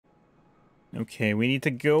Okay, we need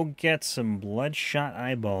to go get some bloodshot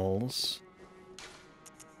eyeballs.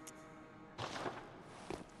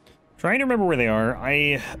 Trying to remember where they are.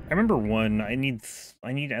 I remember one. I need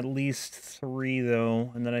at least 3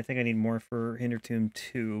 though, and then I think I need more for Hindertomb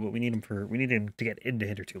 2. But we need him to get into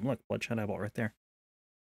Hindertomb. Look, bloodshot eyeball right there,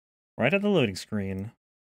 right at the loading screen.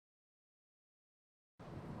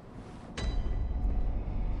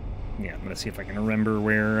 Yeah, I'm gonna see if I can remember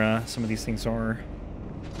where some of these things are.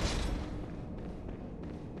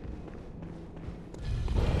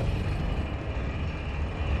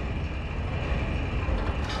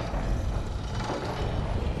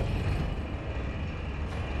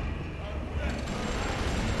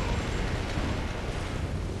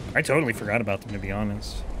 I totally forgot about them, to be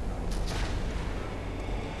honest.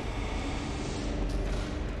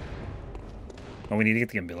 Oh, we need to get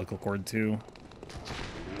the umbilical cord, too.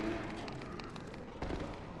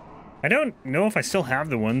 I don't know if I still have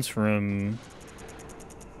the ones from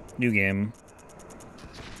New Game.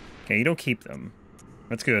 Okay, you don't keep them.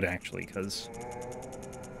 That's good, actually, because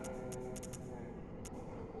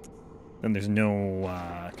then there's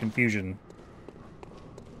no confusion.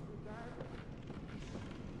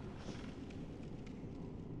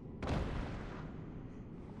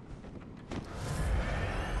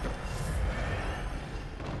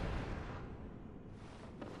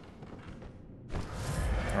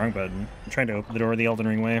 Wrong button. I'm trying to open the door the Elden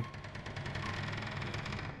Ring way.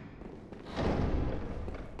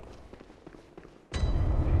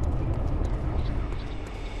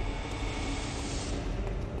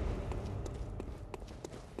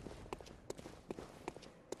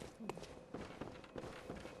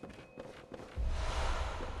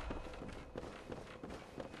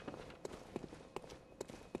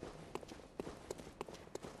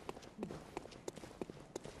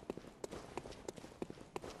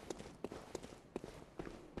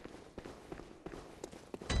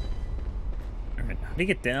 How do you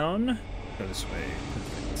get down? Go this way.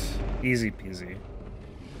 Perfect. Easy peasy.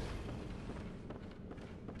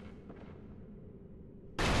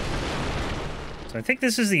 So I think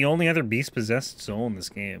this is the only other beast-possessed soul in this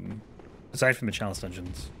game. Aside from the Chalice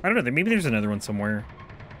Dungeons. I don't know, maybe there's another one somewhere.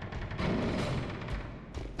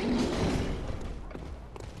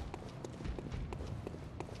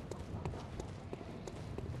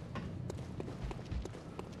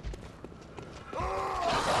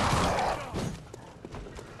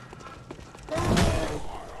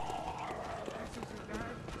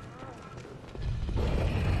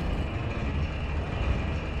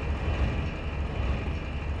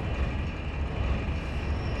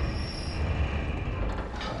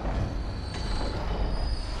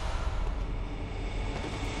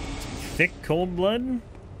 Thick cold blood?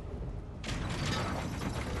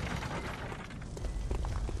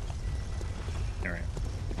 Alright.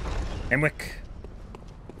 Hemwick.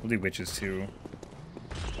 We'll do witches too.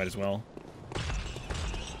 Might as well.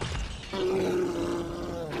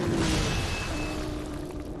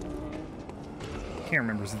 Can't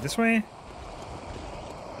remember. Is it this way?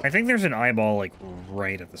 I think there's an eyeball like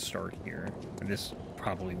right at the start here. And this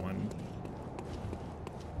probably one.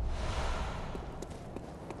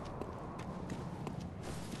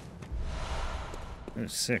 That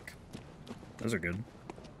was sick. Those are good.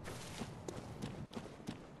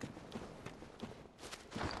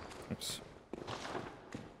 Oops.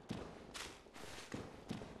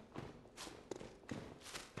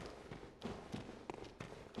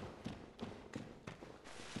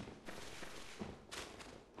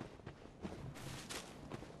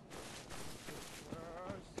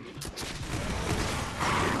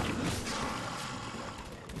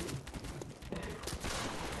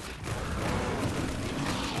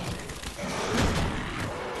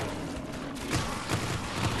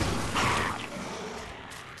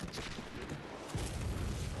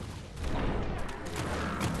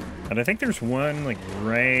 But I think there's one, like,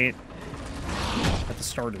 right at the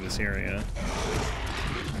start of this area.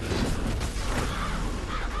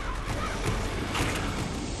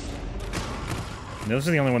 And those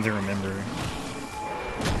are the only ones I remember.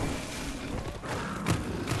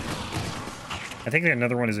 I think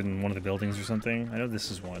another one is in one of the buildings or something. I know this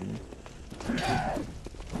is one.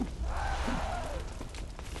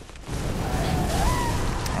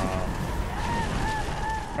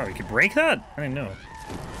 Oh, we could break that? I didn't know.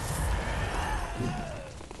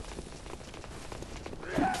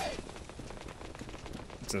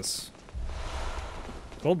 What's this?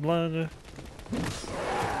 Cold blood.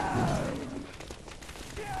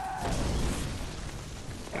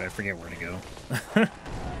 I forget where to go.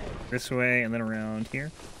 This way and then around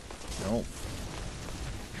here. Nope.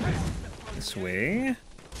 This way.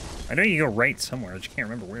 I know you go right somewhere. I just can't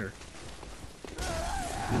remember where.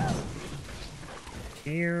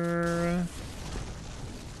 Here.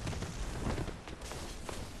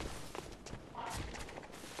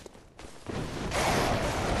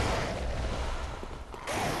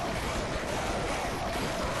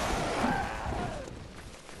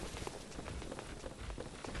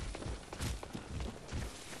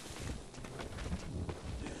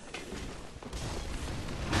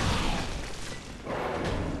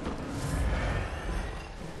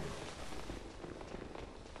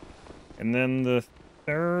 And then the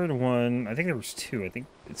third one, I think there was two. I think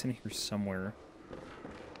it's in here somewhere.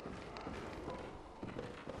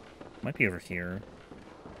 Might be over here.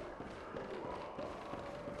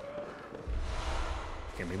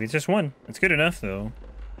 Okay, maybe it's just one. It's good enough, though.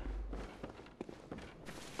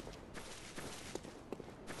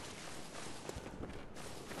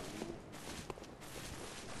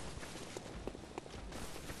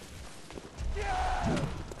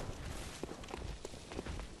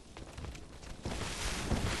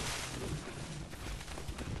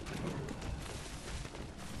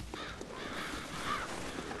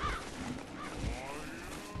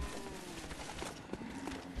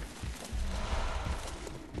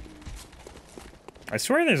 I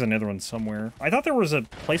swear there's another one somewhere. I thought there was a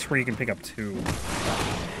place where you can pick up two. Well,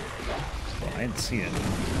 I didn't see it.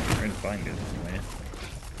 I'm trying to find it anyway.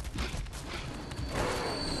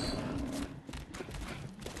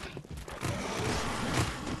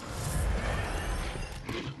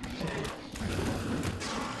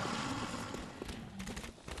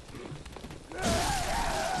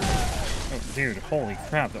 Oh, dude, holy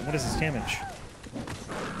crap. What is this damage?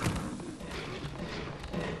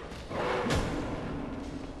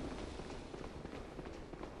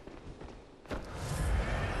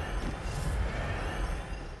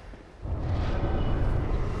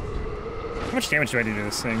 How much damage do I do to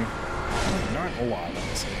this thing? Not a lot,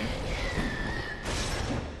 honestly.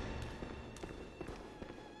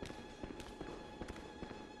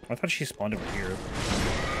 I thought she spawned over here.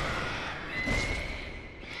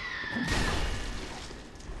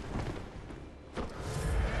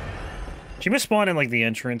 She must spawn in, like, the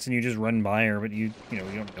entrance, and you just run by her, but you know,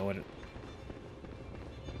 you don't know it.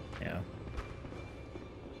 Yeah.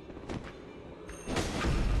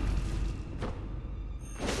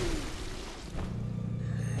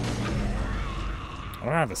 I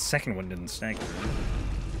don't know how the second one didn't snag through.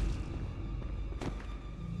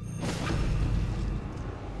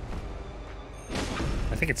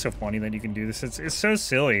 I think it's so funny that you can do this. It's so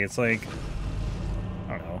silly. It's like,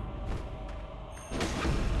 I don't know.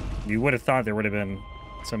 You would have thought there would have been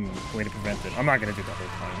some way to prevent it. I'm not going to do that whole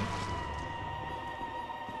time.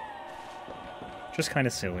 Just kind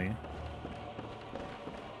of silly.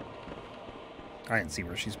 I didn't see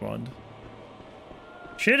where she spawned.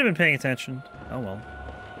 Should have been paying attention. Oh well.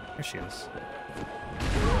 There she is.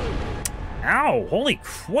 Ow! Holy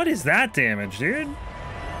what is that damage, dude?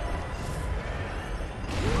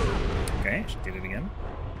 Okay, she did it again.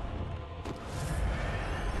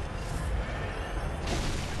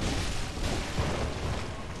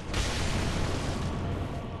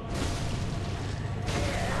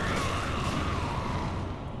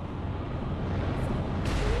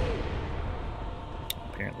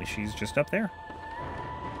 Apparently she's just up there.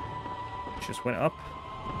 Just went up.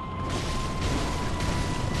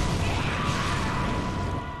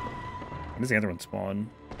 When does the other one spawn?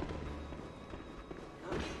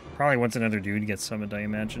 Probably once another dude gets summoned, I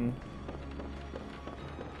imagine.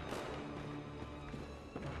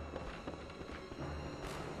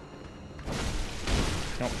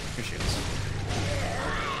 Nope, here she is.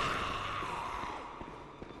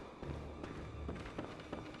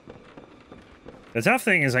 The tough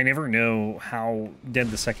thing is I never know how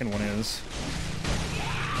dead the second one is.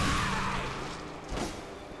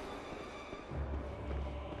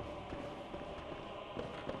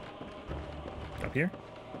 Up here?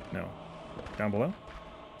 No. Down below?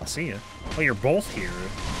 I'll see you. Oh, you're both here.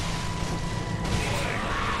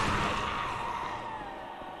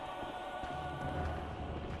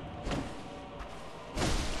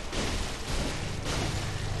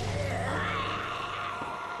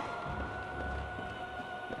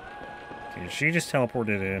 Okay, she just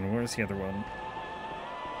teleported in. Where's the other one?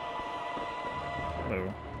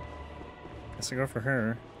 Hello. Guess I go for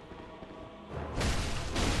her.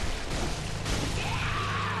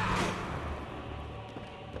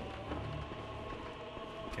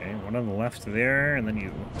 Okay, one on the left there, and then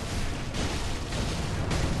you.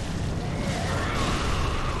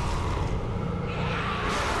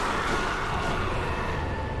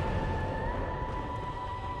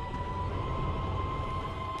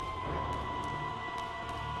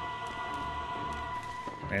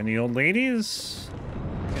 And the old ladies?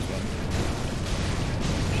 Here's one.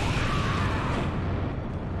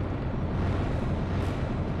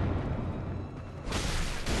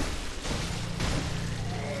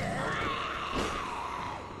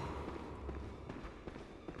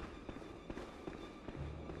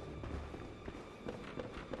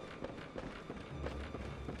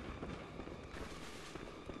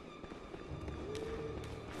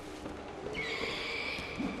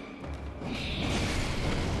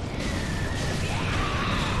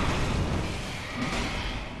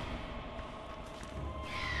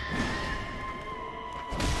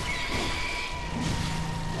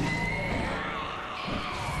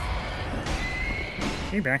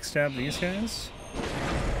 Can you backstab these guys?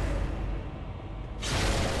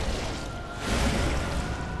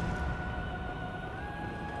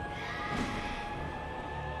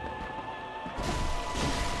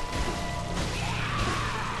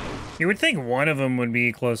 You would think one of them would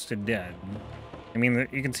be close to dead. I mean,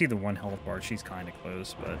 you can see the one health bar. She's kind of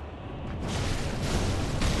close, but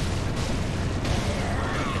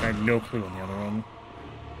I have no clue on the other one.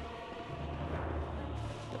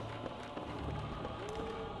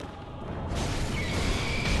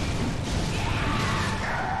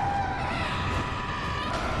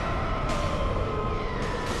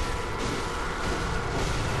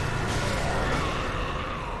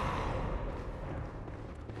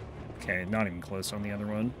 Okay, not even close on the other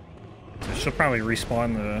one. So she'll probably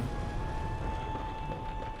respawn the...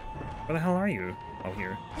 Where the hell are you? Oh,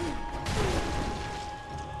 here.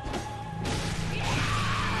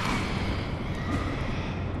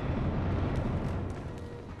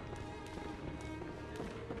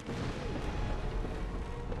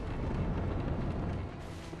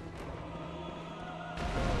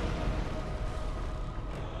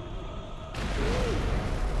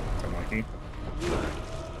 Unlucky.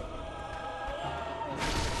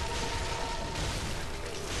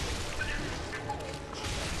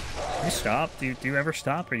 Do you stop? Do you ever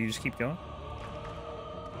stop, or do you just keep going?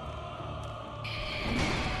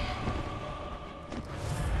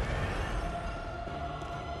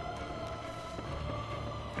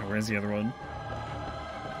 And where's the other one?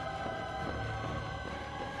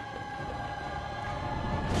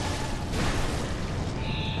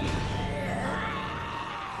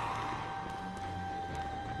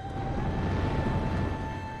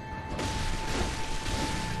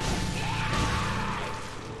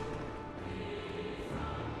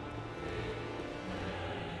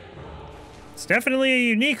 It's definitely a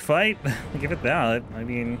unique fight. I'll give it that. I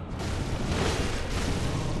mean,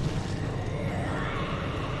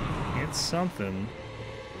 it's something.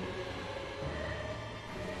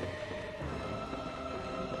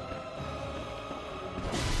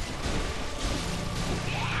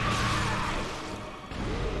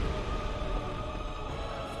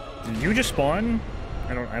 Did you just spawn?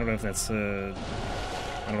 I don't know if that's I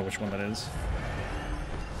don't know which one that is.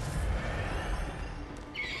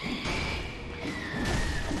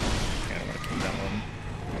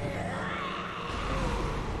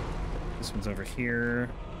 This one's over here.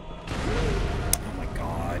 Oh my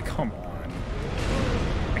god, come on.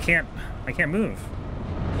 I can't move.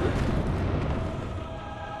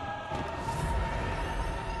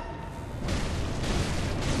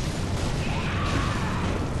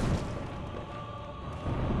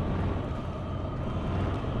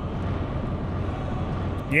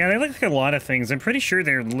 Yeah, they look like a lot of things. I'm pretty sure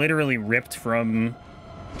they're literally ripped from...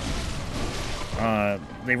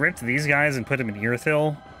 they ripped these guys and put them in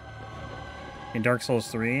Earthil in Dark Souls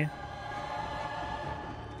 3.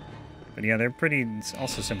 But yeah, they're pretty...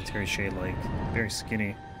 also Cemetery Shade-like. Very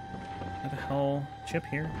skinny. Where the hell? Chip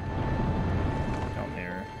here? Down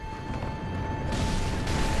there.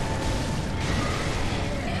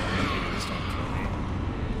 Please don't kill me.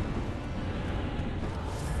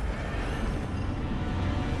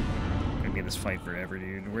 I'm gonna be in this fight forever,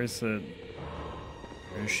 dude. Where's the...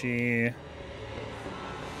 Where is she?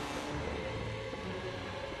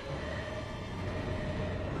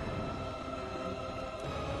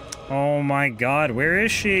 Oh my god, where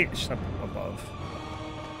is she? She's up above.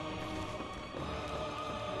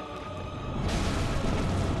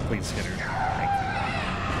 Please hit her. Thank you.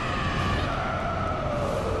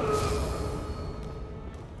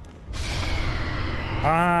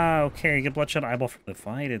 Ah, okay, get Bloodshot Eyeball from the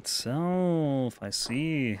fight itself. I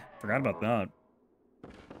see. Forgot about that.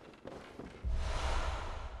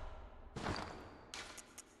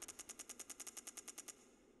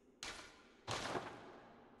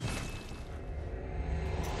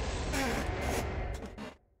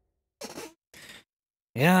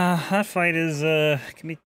 Yeah, that fight is, can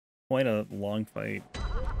be quite a long fight.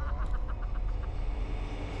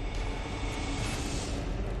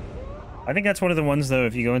 I think that's one of the ones, though,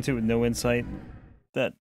 if you go into it with no insight,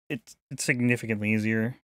 that it's significantly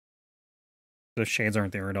easier. Those shades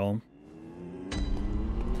aren't there at all.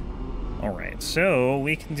 Alright, so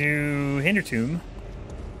we can do Hindertomb.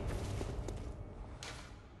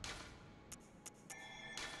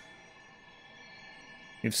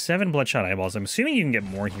 We have 7 Bloodshot Eyeballs. I'm assuming you can get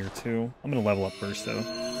more here, too. I'm gonna level up first,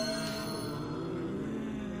 though.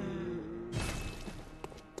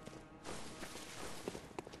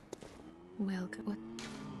 Welcome.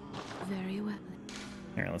 Very well.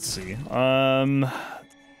 Alright, let's see. A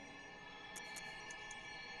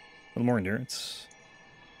little more endurance.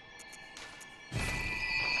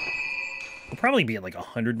 We'll probably be at like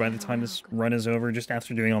 100 by the time this run is over, just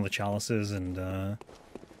after doing all the chalices and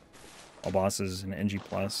all bosses and NG+.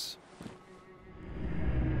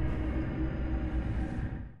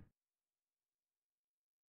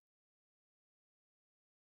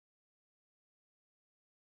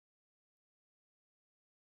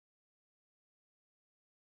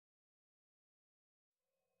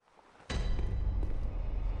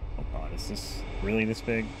 Oh god, is this really this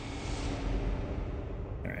big?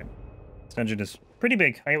 Alright. This dungeon is pretty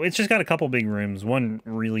big. It's just got a couple big rooms. One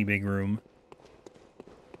really big room.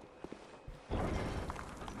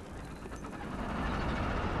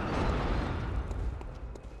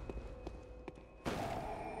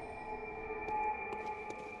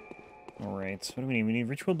 Alright, so what do we need? We need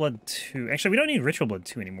Ritual Blood 2. Actually, we don't need Ritual Blood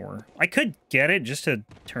 2 anymore. I could get it just to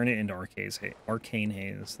turn it into Arcane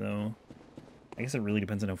Haze, though. I guess it really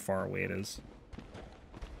depends on how far away it is.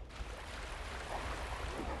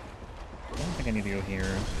 I don't think I need to go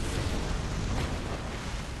here.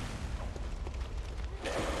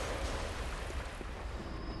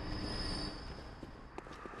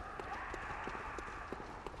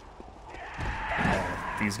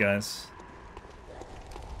 Oh, these guys.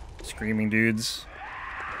 Screaming dudes.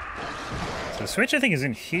 So the switch, I think, is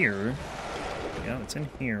in here. Yeah, it's in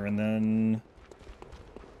here, and then...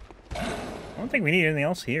 I don't think we need anything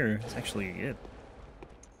else here. That's actually it.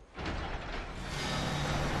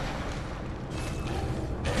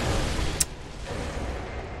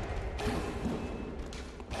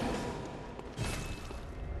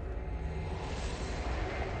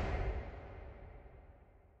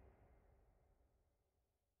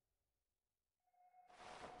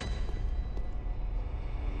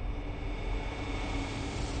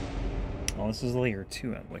 Oh, this is layer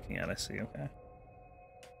 2 I'm looking at, I see, okay.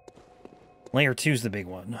 Layer 2's the big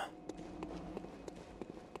one.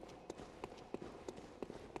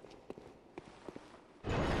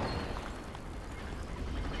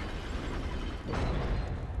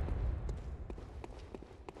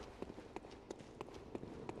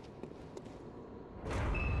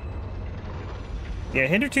 Yeah,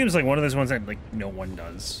 Hindertomb is like one of those ones that like no one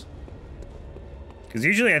does. Because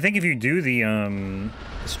usually, I think if you do the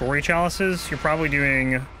story chalices, you're probably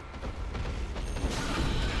doing...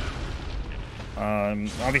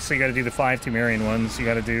 obviously, you got to do the 5 Pthumerian ones. You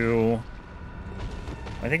got to do...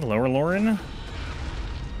 I think Lower Lauren?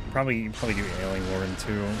 Probably do Ailing Lauren,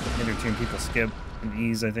 too. Hindertomb people skip. And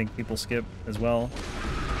Ease, I think, people skip as well.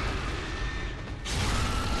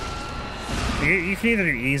 You can either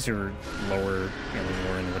do Ease or Lower Ailing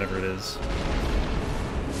Lauren, whatever it is.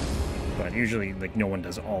 But usually, like, no one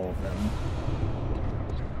does all of them.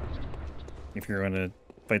 If you're going to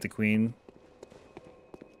fight the Queen.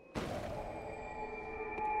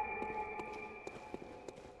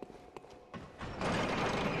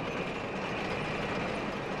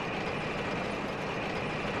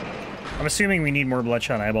 I'm assuming we need more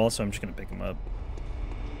Bloodshot Eyeballs, so I'm just going to pick them up.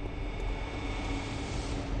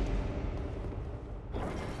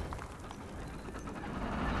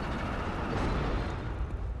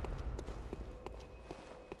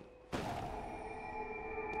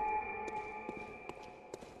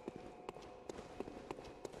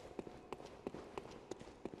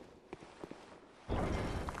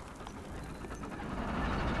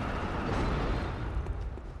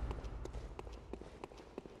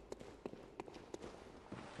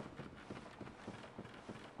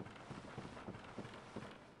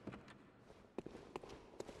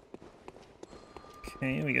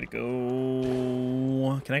 Okay, we gotta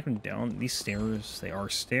go... Can I come down these stairs? They are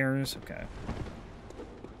stairs? Okay.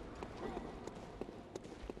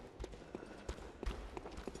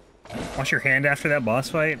 Wash your hand after that boss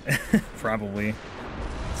fight? Probably.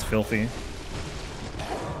 It's filthy.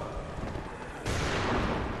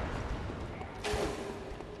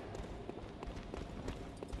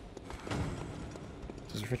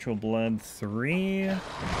 This is Ritual Blood 3.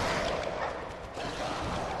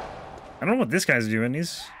 I don't know what this guy's doing.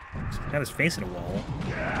 He's got his face in a wall.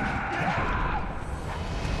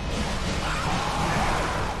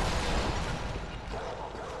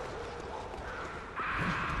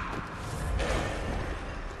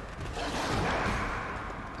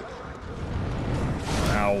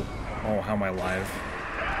 Oh, how am I alive?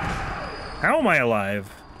 How am I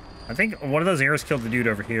alive? I think one of those arrows killed the dude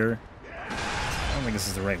over here. I don't think this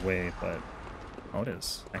is the right way, but... Oh, it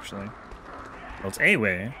is, actually. Well, it's a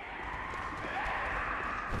way.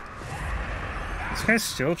 This guy's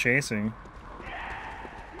still chasing.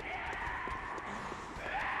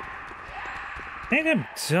 I think I'm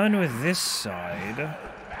done with this side. I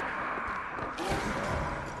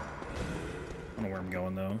don't know where I'm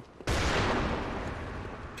going, though.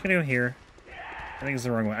 I'm gonna go here. I think it's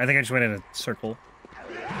the wrong way. I think I just went in a circle.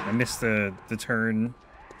 I missed the turn.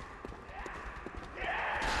 I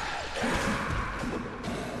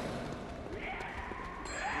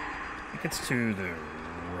think it's to the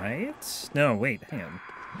right? No, wait, hang on.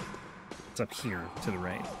 It's up here to the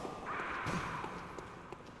right.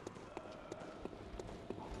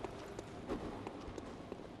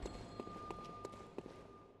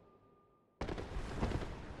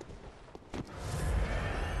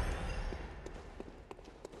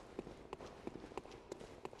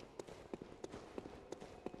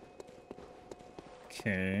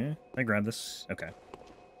 Okay, I grab this. Okay.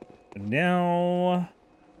 And now...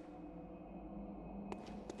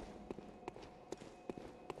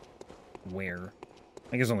 Where?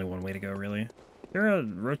 I guess only one way to go, really. Is there a...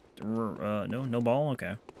 no ball?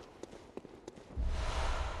 Okay.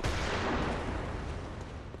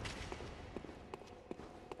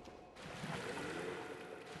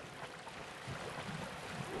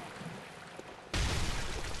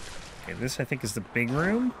 Okay, this I think is the big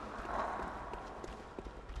room.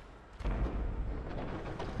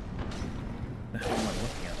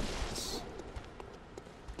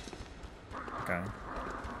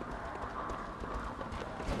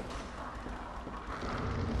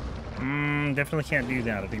 Definitely can't do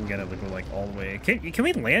that. I think we gotta go like all the way. Can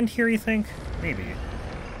we land here, you think? Maybe.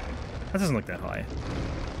 That doesn't look that high.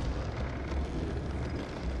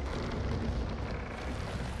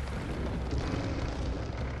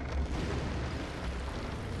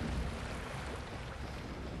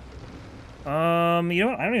 You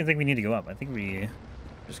know what? I don't even think we need to go up. I think we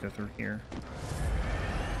just go through here.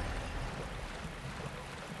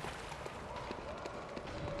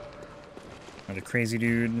 Another crazy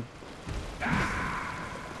dude.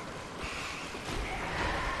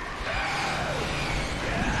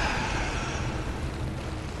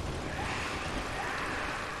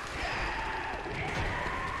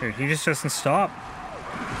 Dude, he just doesn't stop.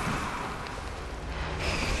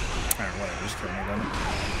 Alright, whatever, just kill me then.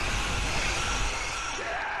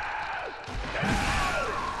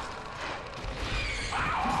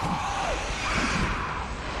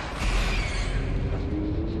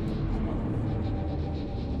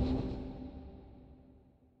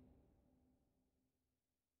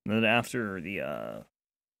 And then after the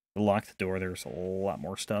locked door, there's a lot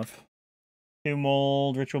more stuff. Tomb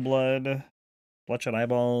mold, ritual blood. Bloodshot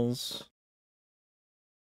eyeballs.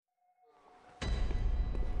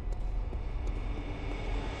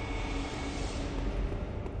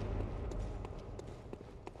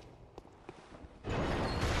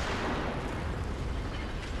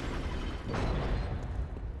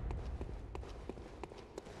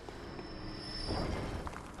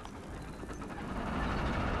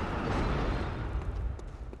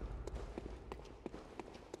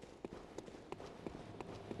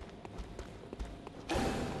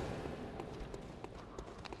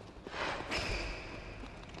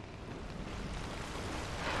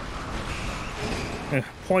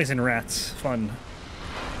 Poison rats, fun.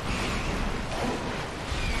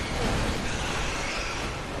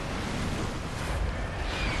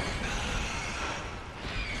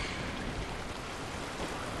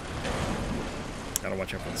 Gotta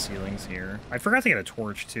watch out for the ceilings here. I forgot to get a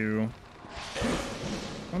torch too.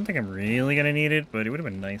 I don't think I'm really gonna need it, but it would have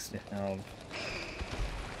been nice to have.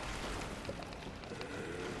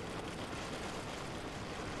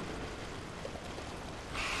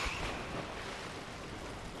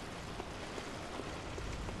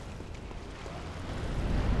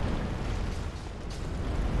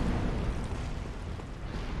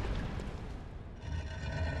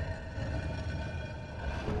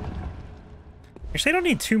 Actually, I don't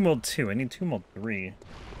need Tomb Mold 2. I need Tomb Mold 3.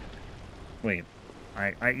 Wait.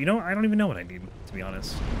 You know, I don't even know what I need, to be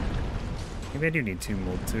honest. Maybe I do need Tomb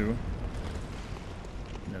Mold 2.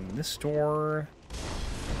 And then this door...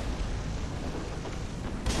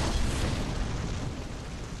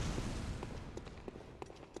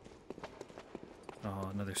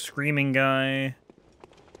 Oh, another screaming guy.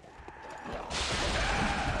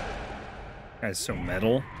 Guy's so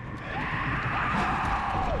metal.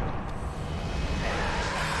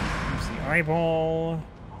 Eyeball.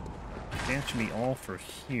 That should be all for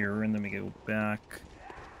here, and then we go back.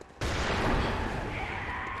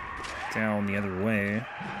 down the other way.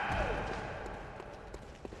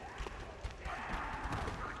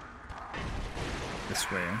 This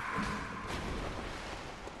way.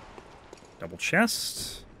 Double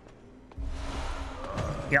chest.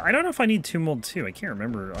 Yeah, I don't know if I need Tomb Mold 2. I can't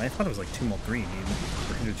remember. I thought it was like Tomb Mold 3 you need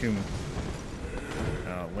for Hindertomb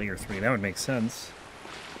Layer 3. That would make sense.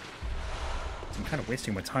 So I'm kind of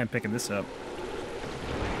wasting my time picking this up.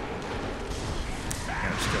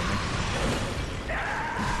 Yeah, just kill me.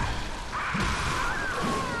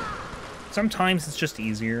 Sometimes it's just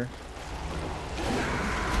easier.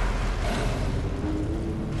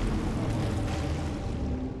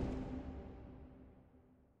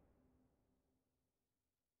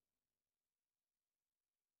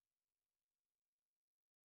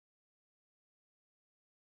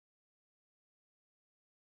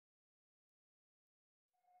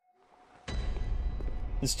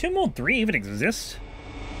 Does Tomb Mold 3 even exist?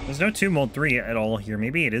 There's no Tomb Mold 3 at all here.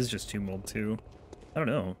 Maybe it is just Tomb Mold 2. I don't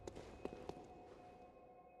know.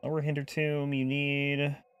 Lower Hindertomb, you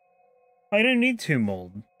need... Oh, I don't need Tomb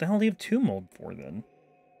Mold. What the hell do you have Tomb Mold for, then?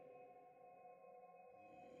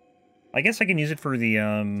 I guess I can use it for the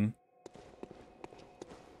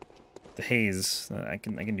haze. I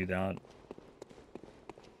can do that.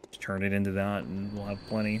 Just turn it into that, and we'll have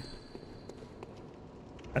plenty.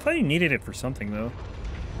 I thought you needed it for something, though.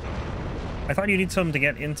 I thought you need something to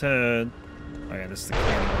get into... Oh yeah, this is the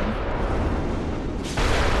cannon one.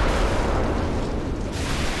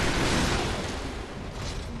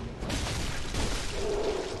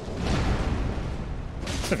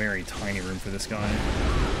 It's a very tiny room for this guy.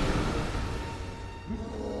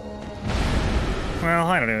 Well,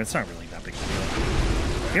 I don't know. It's not really that big a deal.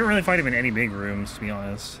 You didn't really fight him in any big rooms, to be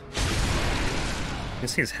honest. You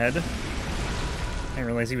see his head? I didn't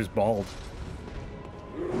realize he was bald.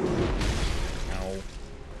 Ow.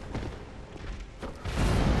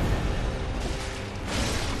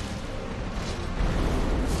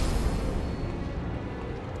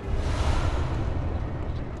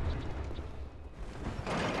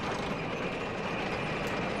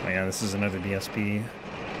 Oh yeah, this is another DSP.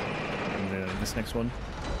 And this next one.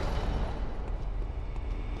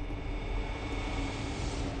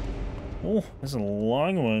 Oh, this is a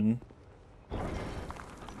long one.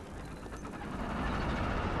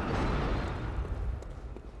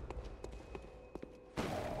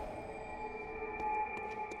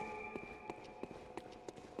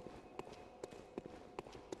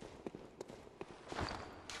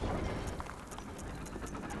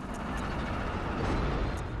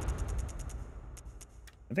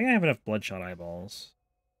 I think I have enough bloodshot eyeballs.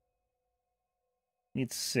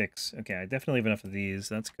 Need 6. Okay, I definitely have enough of these.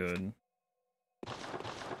 That's good.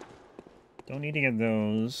 Don't need to get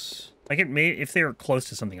those. I can if they're close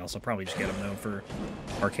to something else, I'll probably just get them though for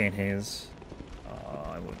Arcane Haze.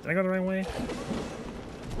 Did I go the right way?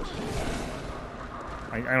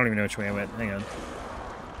 I don't even know which way I went. Hang on.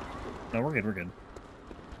 No, we're good. We're good.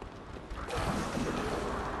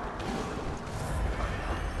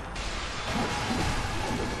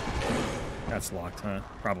 That's locked, huh?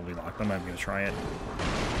 Probably locked. I'm not going to try it.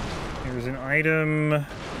 Here's an item.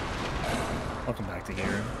 I'll come back to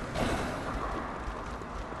here.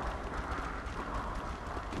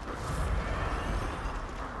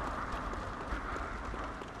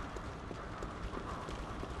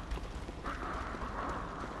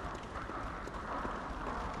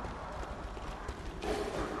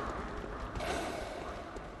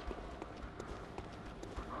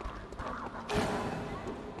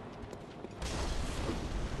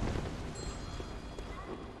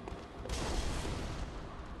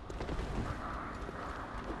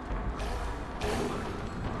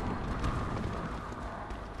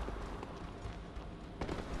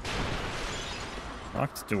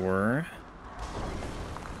 Locked door.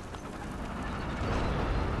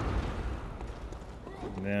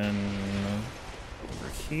 And then over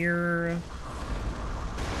here.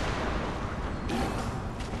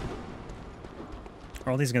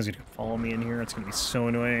 Are all these guys gonna follow me in here? It's gonna be so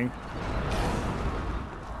annoying.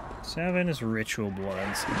 7 is ritual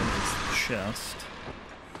blood, 7 is the chest.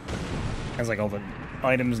 Has like all the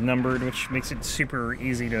items numbered, which makes it super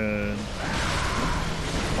easy to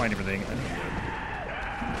find everything.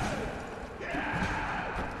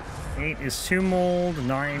 8 is Tomb Mold,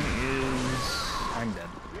 9 is Undead.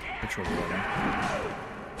 Ritual blood.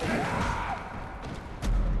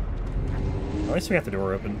 At least we got the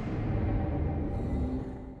door open.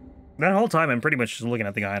 That whole time I'm pretty much just looking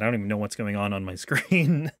at the guy. I don't even know what's going on my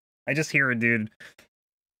screen. I just hear a dude.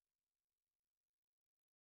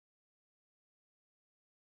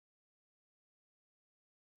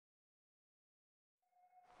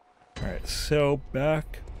 Alright, so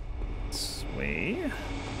back way.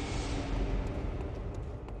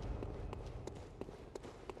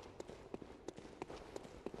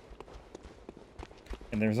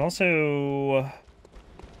 And there's also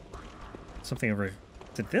something over.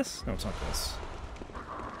 Is it this? No, it's not this.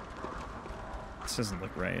 This doesn't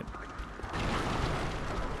look right.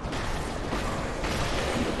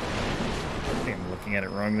 I think I'm looking at it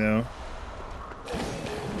wrong, though.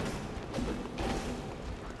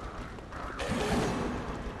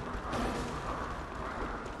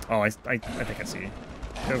 Oh, I think I see.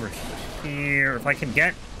 Over here. If I can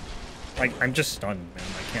get... Like, I'm just stunned, man.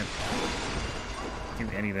 I can't do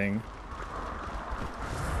anything.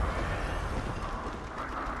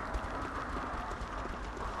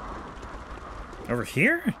 Over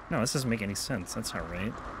here? No, this doesn't make any sense. That's not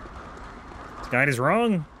right. This guide is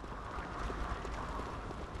wrong.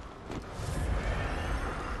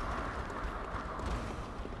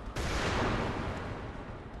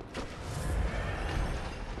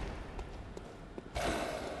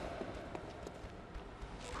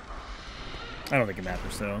 I don't think it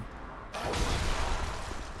matters, though.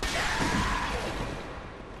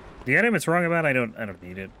 The item it's wrong about, I don't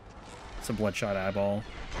need it. It's a bloodshot eyeball.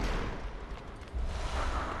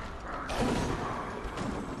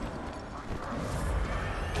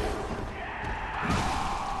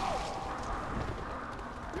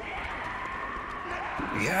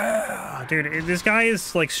 Yeah, dude, this guy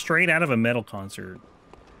is like straight out of a metal concert.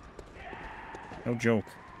 No joke.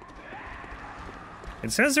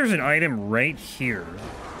 It says there's an item right here.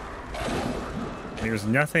 There's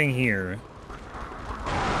nothing here.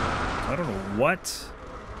 I don't know what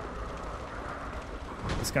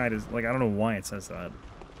this guy does. Like, I don't know why it says that.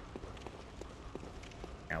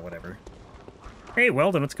 Yeah, whatever. Hey,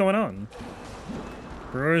 Weldon, what's going on?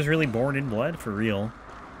 Brewer's really born in blood? For real.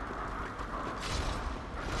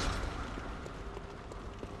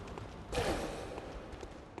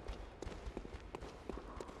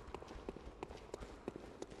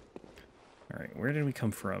 Alright, where did we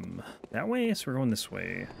come from? That way? So we're going this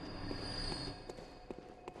way.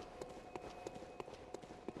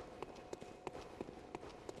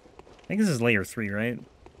 I think this is layer 3, right?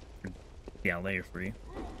 Yeah, layer 3.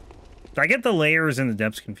 I get the layers and the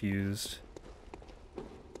depths confused.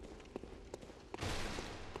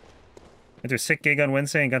 Went to a sick gig on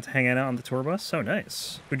Wednesday and got to hang out on the tour bus. Oh,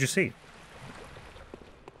 nice. Who'd you see?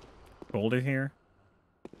 Boulder here?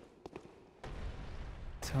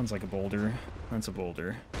 Sounds like a boulder. That's a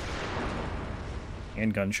boulder.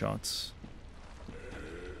 And gunshots.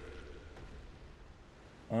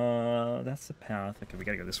 That's the path. Okay, we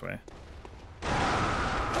gotta go this way. I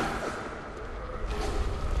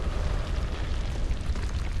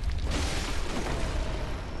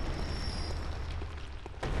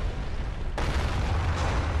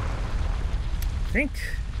think...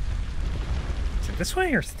 Is it this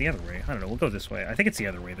way or is it the other way? I don't know. We'll go this way. I think it's the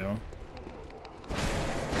other way, though.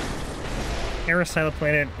 Era, Silent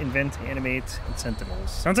Planet, Invent, Animate, and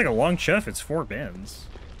Sentinels. Sounds like a long chef. It's 4 bands.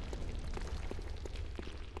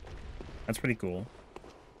 That's pretty cool.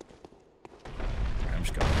 Right, I'm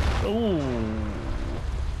just going. Oh!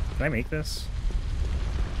 Can I make this?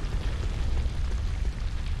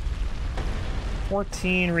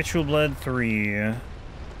 14, Ritual Blood 3.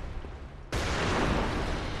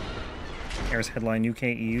 Era's headline UK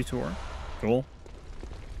EU tour. Cool.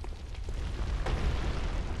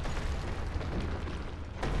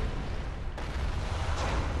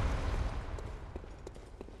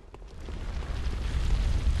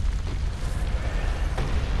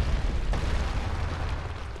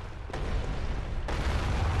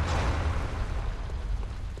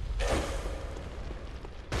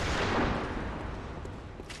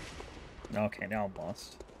 Okay, now I'm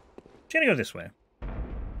lost. Just gonna go this way.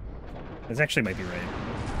 This actually might be right.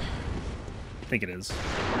 I think it is. I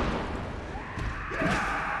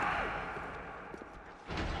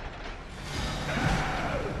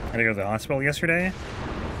had to go to the hospital yesterday?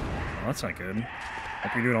 Well, that's not good.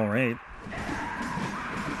 Hope you're doing alright.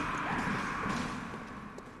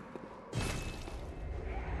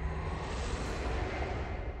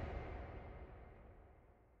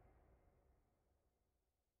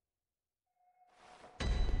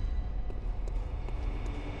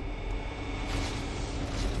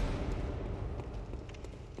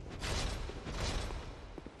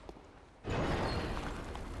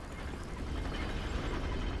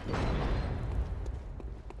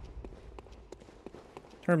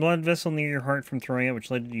 Turn a blood vessel near your heart from throwing it, which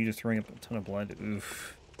led to you to throwing up a ton of blood.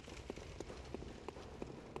 Oof.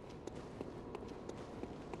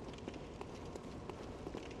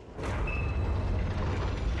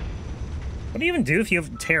 What do you even do if you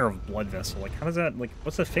have a tear of blood vessel? Like, how does that, like,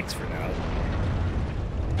 what's the fix for that?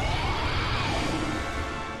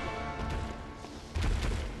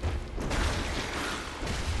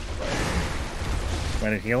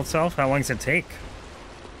 Let it heal itself? How long does it take?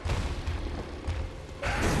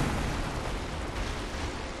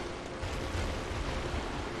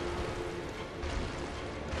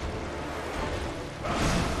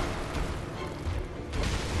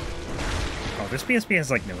 Oh, this PSP has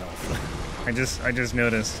like no health. I just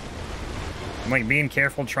noticed. I'm like being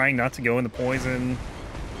careful, trying not to go in the poison.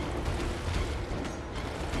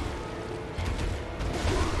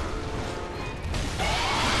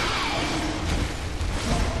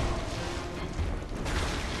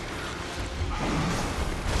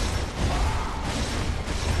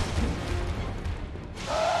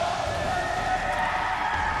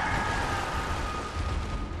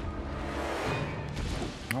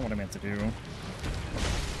 Not what I meant to do.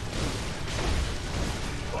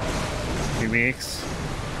 2 weeks.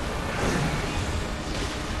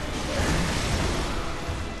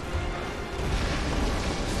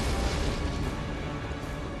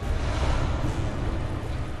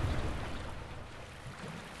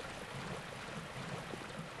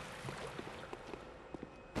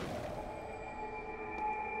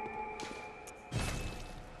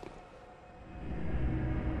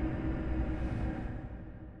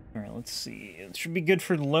 Alright, let's see. It should be good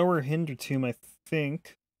for lower Hindertomb, I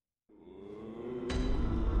think.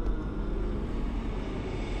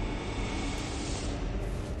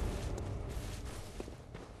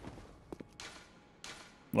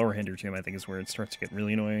 Lower Hindertomb, I think, is where it starts to get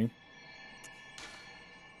really annoying.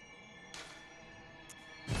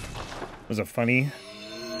 It was a funny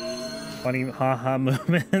haha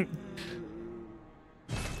moment.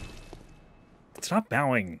 Stop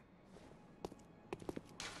bowing.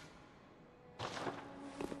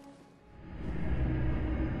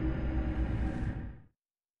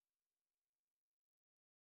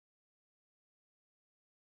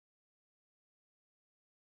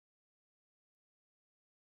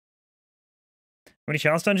 How many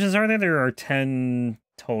Chalice Dungeons are there? There are 10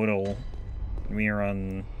 total. We are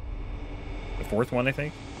on the 4th one, I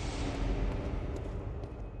think.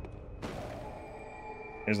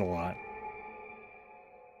 There's a lot.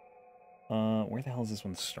 Where the hell does this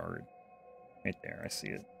one start? Right there, I see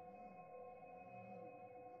it.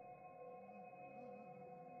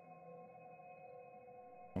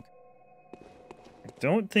 Okay. I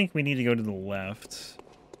don't think we need to go to the left.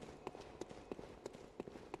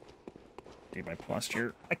 Dude, my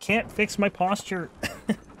posture. I can't fix my posture.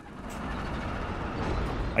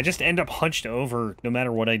 I just end up hunched over no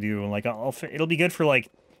matter what I do. Like, it'll be good for like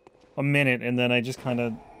a minute, and then I just kind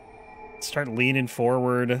of start leaning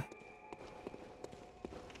forward.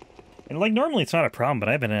 And like normally it's not a problem, but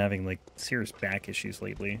I've been having like serious back issues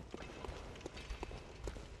lately.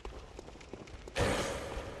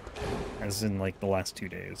 As in like the last 2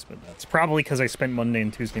 days, but that's probably because I spent Monday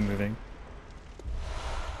and Tuesday moving.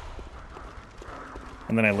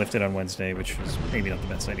 And then I lifted on Wednesday, which was maybe not the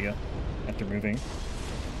best idea after moving.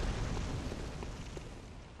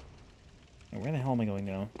 Now, where the hell am I going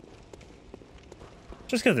now?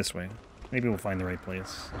 Just go this way. Maybe we'll find the right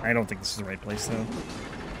place. I don't think this is the right place, though.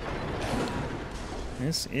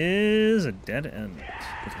 This is a dead end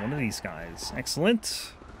with one of these guys.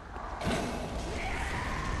 Excellent.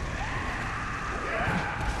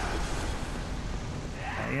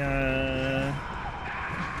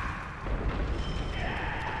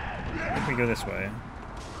 I think we go this way.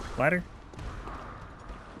 Ladder?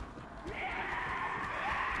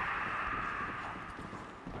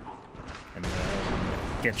 And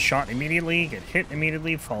get shot immediately, get hit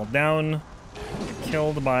immediately, fall down, get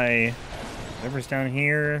killed by whatever's down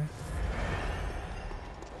here.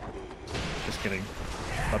 Just kidding.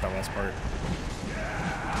 About that last part.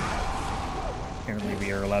 Apparently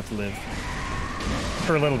we are allowed to live.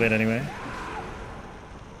 For a little bit, anyway.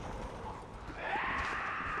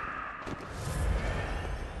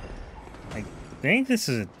 I think this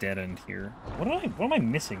is a dead end here. What am I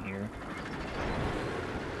missing here?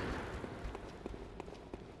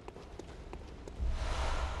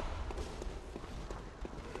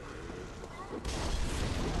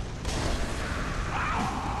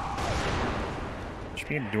 Should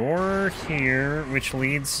be a door here, which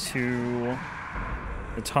leads to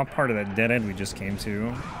the top part of that dead end we just came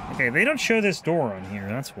to. Okay, they don't show this door on here,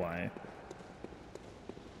 that's why.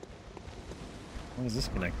 What does this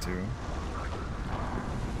connect to?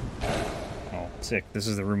 Oh, sick. This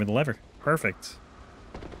is the room with the lever. Perfect.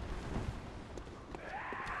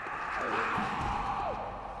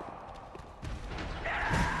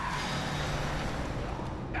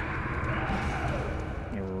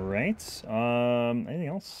 Alright. Anything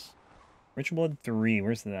else? Ritual Blood 3,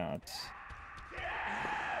 where's that?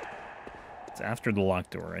 It's after the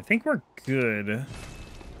locked door. I think we're good.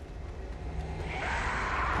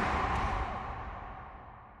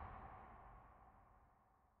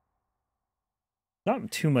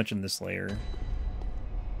 Not too much in this layer.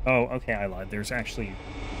 Oh, okay, I lied. There's actually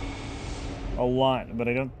a lot, but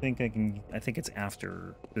I don't think I can... I think it's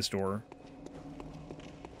after this door.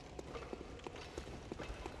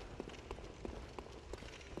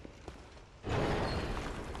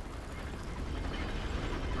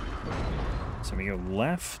 So we go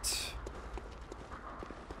left.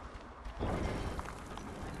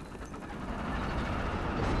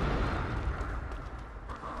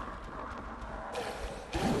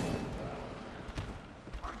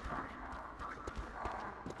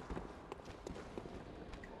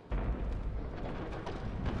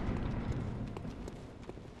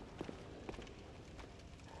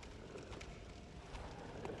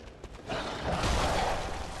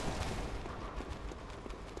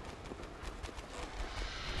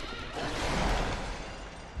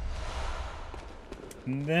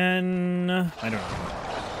 And then... I don't know.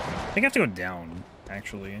 I think I have to go down,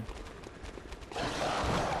 actually.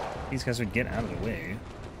 These guys would get out of the way.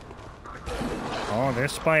 Oh,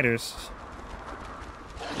 there's spiders.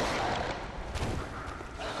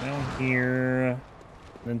 Down here.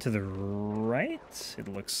 Then to the right, it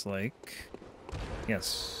looks like.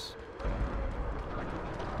 Yes.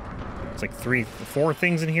 It's like 4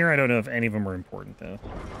 things in here. I don't know if any of them are important, though.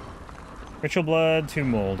 Ritual blood, 2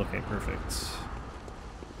 mold. Okay, perfect.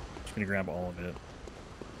 Just gonna grab all of it.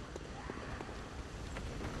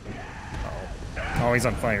 Uh-oh. Oh, he's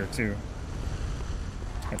on fire, too.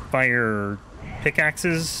 Got fire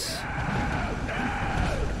pickaxes.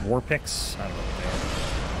 War picks. I don't know what they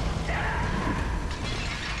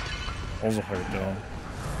are. Those will hurt, though.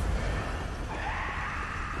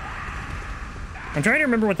 I'm trying to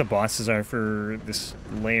remember what the bosses are for this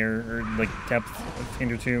layer, or, like, depth of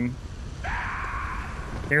Hindertomb.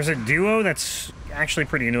 There's a duo that's actually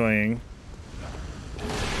pretty annoying.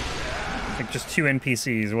 Like, just 2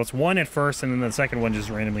 NPCs. Well, it's one at first, and then the second one just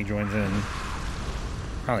randomly joins in.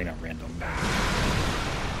 Probably not random, but...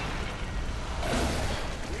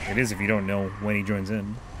 it is if you don't know when he joins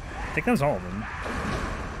in. I think that's all of them.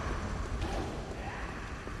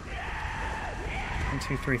 1,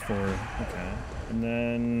 2, 3, 4. Okay. And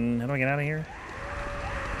then, how do I get out of here?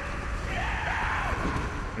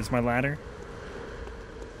 Is my ladder?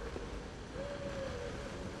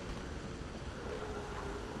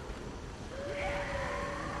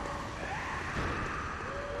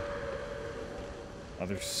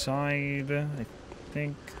 Other side, I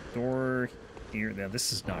think. Door here. Yeah,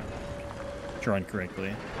 this is not drawn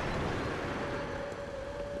correctly.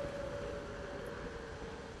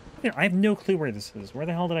 Yeah, I have no clue where this is. Where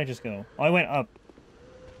the hell did I just go? Oh, I went up.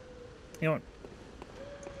 You know what?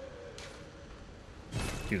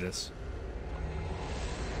 Do this.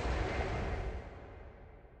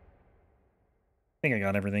 I think I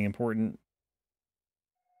got everything important.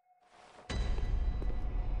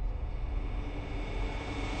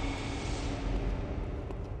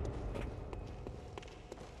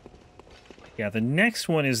 Yeah, the next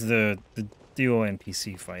one is the duo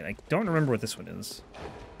NPC fight. I don't remember what this one is.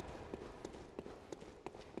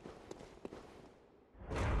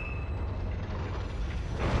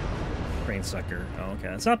 Brainsucker. Oh, okay.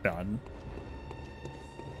 That's not bad.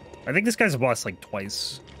 I think this guy's a boss like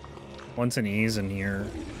twice. Once in Ease and here.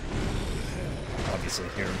 Obviously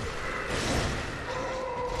here.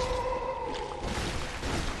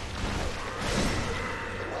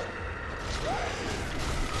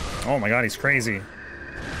 Oh my god, he's crazy.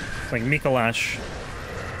 It's like Mikolash.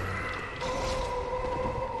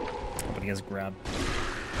 Oh, but he has grabbed.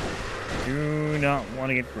 Do not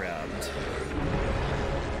want to get grabbed.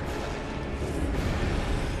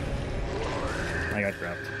 I got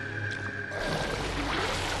grabbed.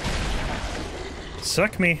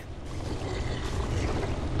 Suck me.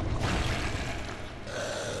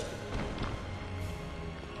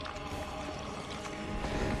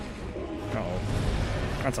 Uh-oh.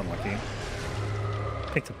 That's unlucky.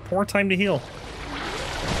 Picked a poor time to heal.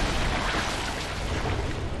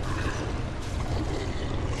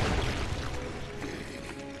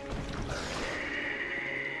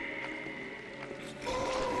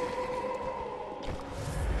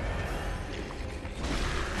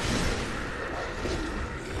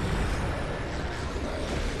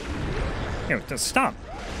 Just stop.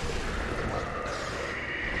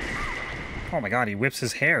 Oh my god, he whips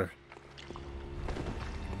his hair.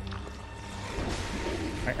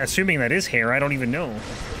 Assuming that is hair, I don't even know.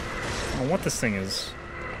 I don't know what this thing is.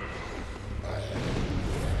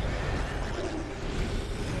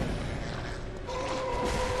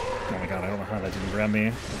 Oh my god, I don't know how that didn't grab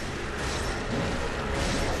me.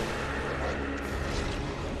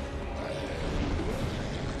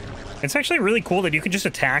 It's actually really cool that you can just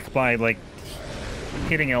attack by, like,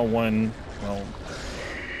 hitting L1, well,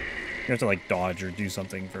 you have to like dodge or do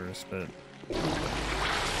something first, but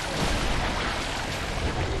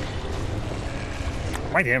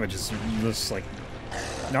my damage is just like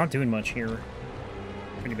not doing much here.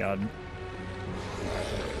 Pretty bad.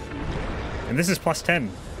 And this is plus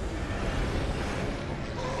 10.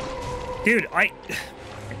 Dude, I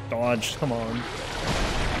dodged, come on.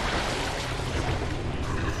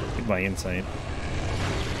 Goodbye, insight.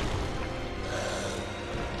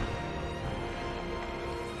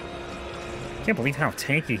 Can't believe how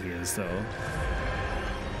tanky he is, though.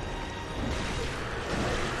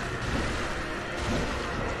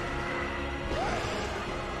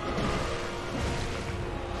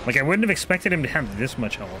 Like, I wouldn't have expected him to have this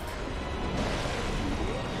much health.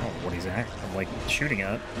 I don't know what he's like shooting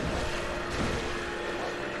at.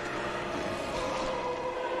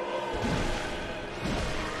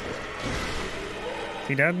 Is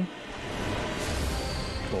he dead?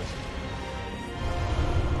 Cool.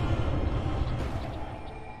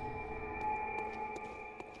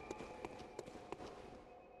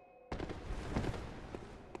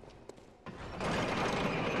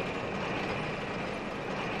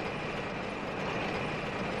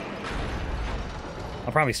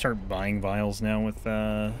 I'll probably start buying vials now with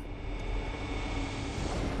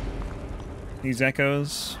these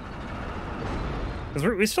echoes. Because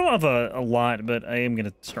we still have a lot, but I am going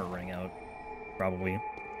to start running out, probably.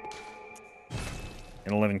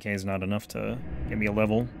 And 11k is not enough to get me a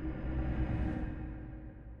level.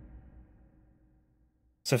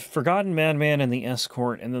 So Forgotten Madman and the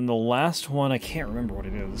Escort, and then the last one, I can't remember what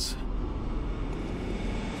it is.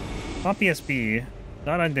 Not PSB,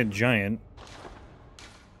 not Undead Giant.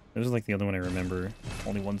 Those are like the other one I remember.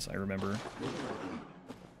 Only ones I remember.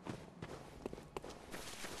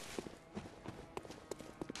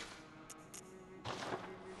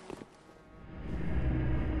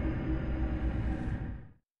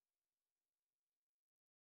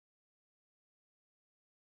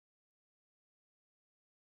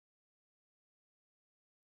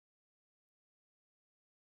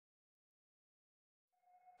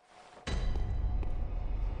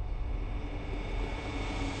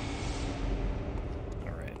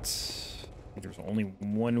 There's only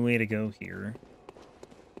one way to go here.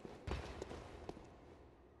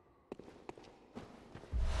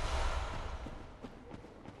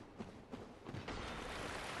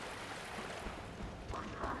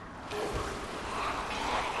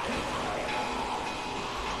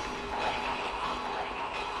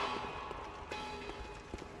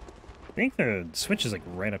 I think the switch is like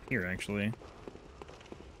right up here, actually.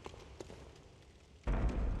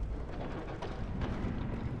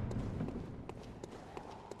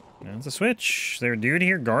 There's a switch. Is there a dude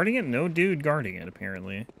here guarding it? No dude guarding it,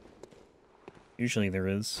 apparently. Usually there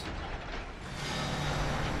is.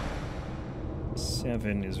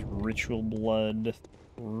 7 is Ritual Blood.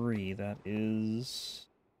 3, that is...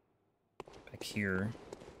 back here.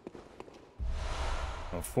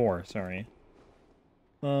 Oh, 4, sorry.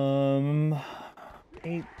 8,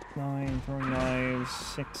 9, throwing knives.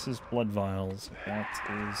 6 is blood vials. That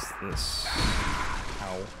is this.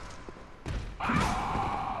 Ow.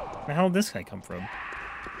 Where the hell did this guy come from?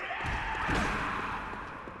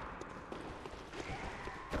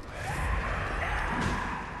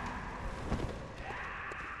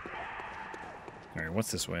 Alright,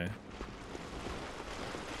 what's this way? Is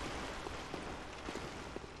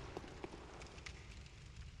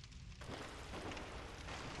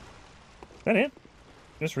that it?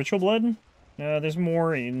 Just ritual blood? There's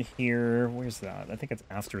more in here. Where's that? I think it's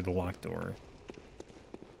after the locked door.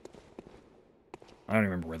 I don't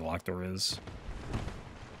remember where the locked door is.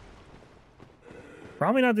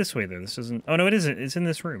 Probably not this way, though. This isn't... Oh, no, it isn't. It's in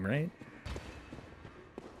this room, right?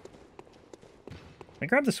 I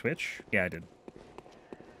grabbed the switch? Yeah, I did.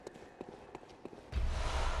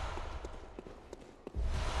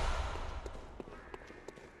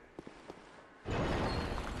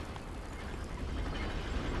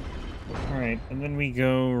 Alright, and then we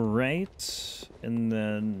go right, and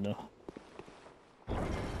then...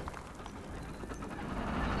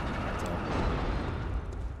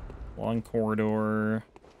 long corridor.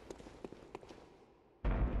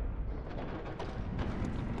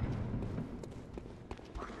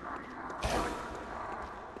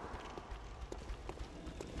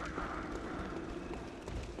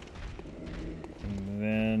 And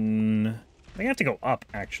then... I think I have to go up,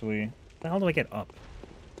 actually. How do I get up?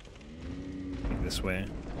 This way.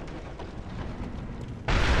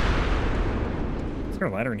 Is there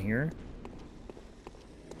a ladder in here?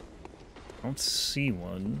 I don't see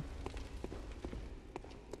one.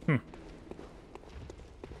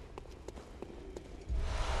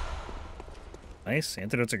 Nice.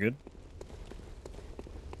 Antidotes are good.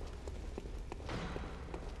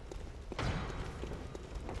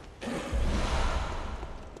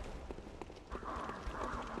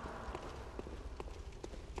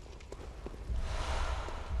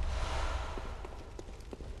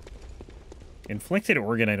 Inflicted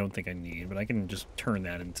organ I don't think I need, but I can just turn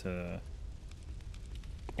that into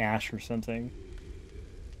ash or something.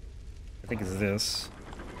 I think it's this.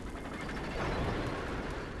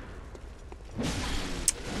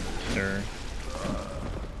 Sure.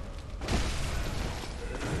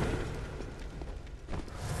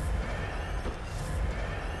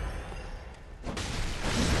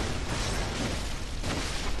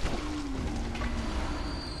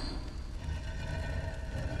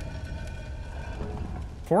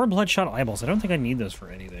 Four bloodshot eyeballs. I don't think I need those for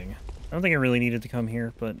anything. I don't think I really needed to come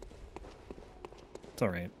here, but it's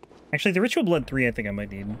alright. Actually, the Ritual Blood 3 I think I might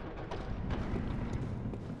need.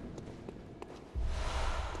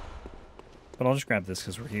 But I'll just grab this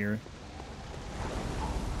because we're here.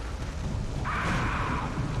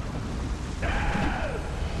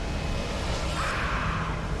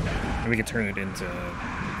 And we can turn it into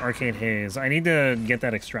Arcane Haze. I need to get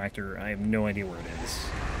that extractor. I have no idea where it is.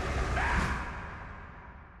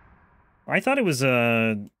 I thought it was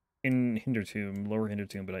in Hindertomb, Lower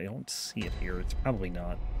Hindertomb, but I don't see it here. It's probably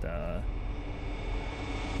not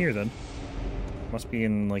here then. Must be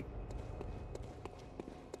in like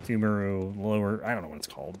Pthumerian Lower. I don't know what it's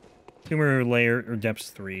called. Pthumerian Layer or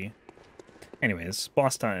Depths 3. Anyways,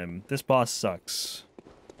 boss time. This boss sucks.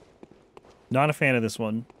 Not a fan of this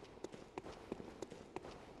one.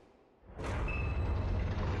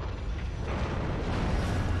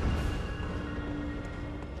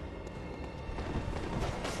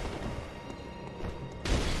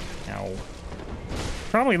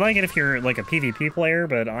 Probably like it if you're like a PvP player,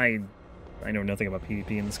 but I know nothing about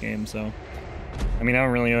PvP in this game, so I mean I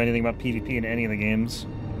don't really know anything about PvP in any of the games.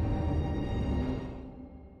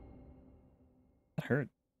 That hurt.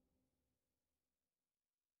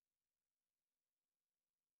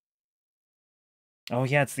 Oh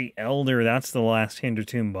yeah, it's the Elder. That's the last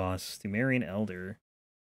Hindertomb boss. Pthumerian Elder.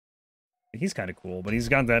 He's kind of cool, but he's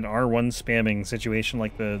got that R1 spamming situation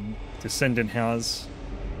like the Descendant has.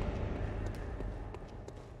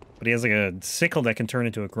 But he has like a sickle that can turn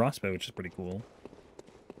into a crossbow, which is pretty cool.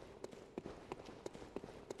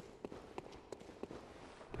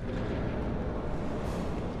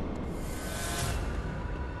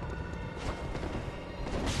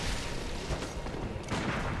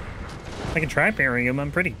 I can try parrying him.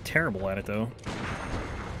 I'm pretty terrible at it, though.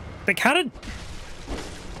 Like, how did...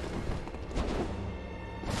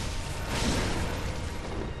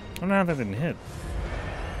 I don't know how that didn't hit.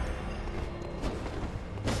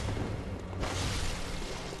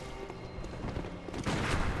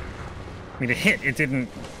 I mean, it hit. It didn't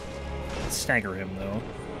stagger him, though.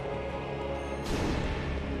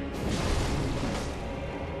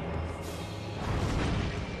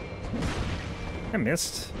 I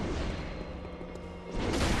missed.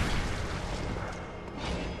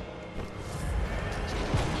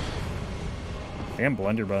 Damn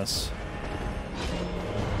blunderbuss.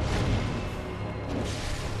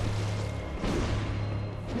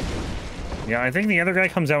 Yeah, I think the other guy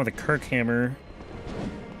comes out with a Kirk hammer.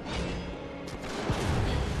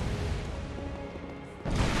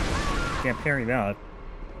 Can't parry that.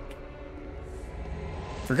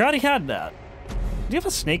 Forgot he had that. Do you have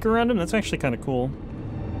a snake around him? That's actually kind of cool.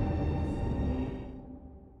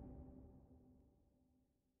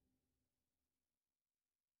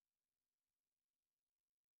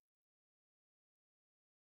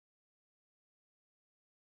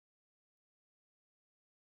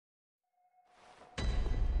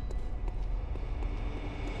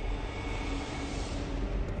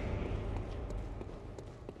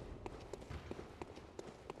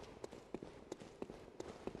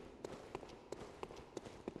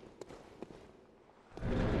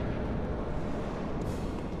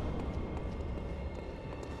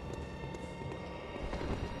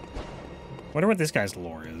 Wonder what this guy's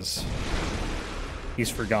lore is. He's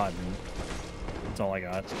forgotten. That's all I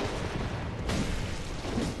got.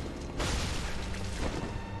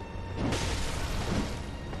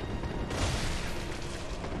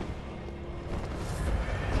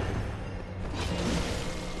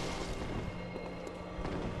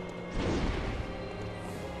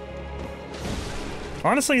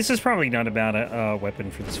 Honestly, this is probably not a bad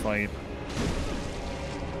weapon for this fight.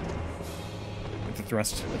 With the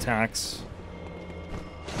thrust attacks.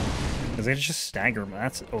 Because they just stagger him.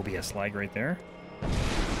 That's OBS lag right there.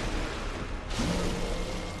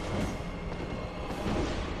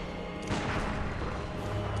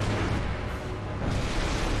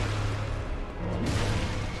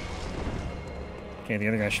 Okay, the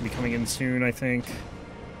other guy should be coming in soon, I think.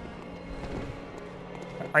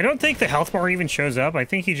 I don't think the health bar even shows up. I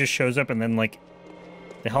think he just shows up and then, like,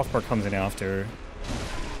 the health bar comes in after.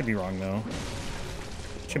 Could be wrong, though.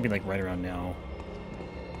 Should be, like, right around now.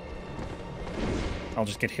 I'll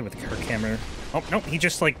just get hit with the Kirk hammer. Oh, no, he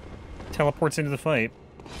just, like, teleports into the fight.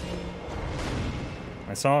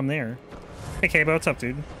 I saw him there. Hey, Kabo, what's up,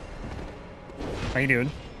 dude? How you doing?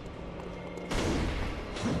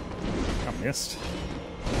 Got missed.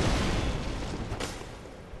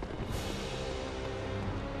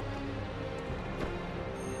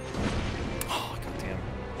 Oh, goddamn.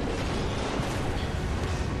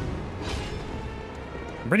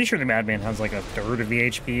 I'm pretty sure the Madman has like a third of the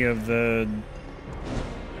HP of the...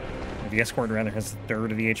 The Escort, rather, has a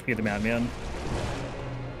third of the HP of the Madman.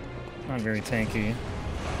 Not very tanky.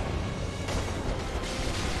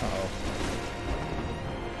 Uh-oh.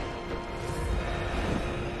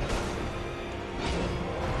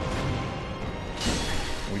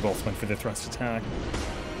 We both went for the thrust attack.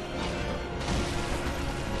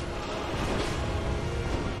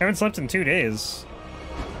 Haven't slept in 2 days.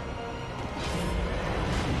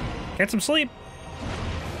 Get some sleep.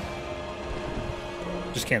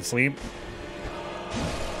 Just can't sleep.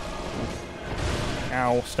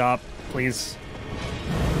 Ow, stop, please.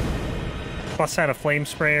 Plus had a flame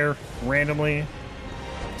sprayer randomly.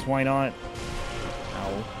 So why not?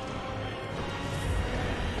 Ow.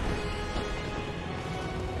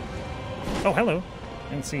 Oh, hello. I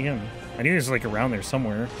didn't see him. I knew he was like around there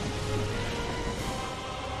somewhere.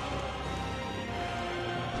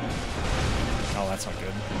 Oh, that's not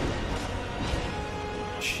good.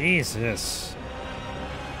 Jesus.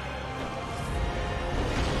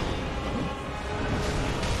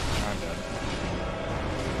 I'm dead.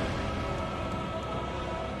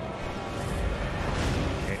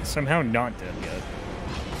 Okay, somehow not dead yet.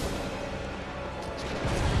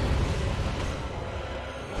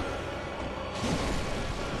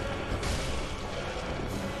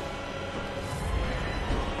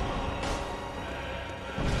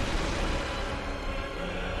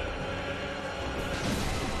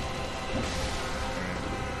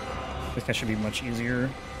 This guy should be much easier.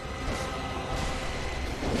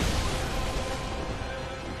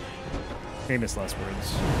 Famous last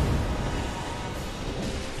words.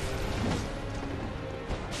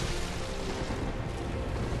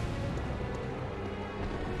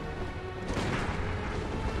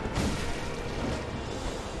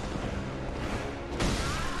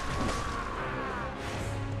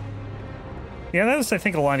 Yeah, that was, I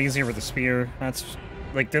think, a lot easier with the spear. That's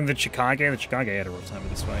like then the Chicago. The Chicago had a rough time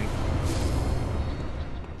with this fight.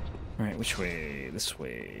 All right, which way? This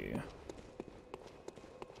way.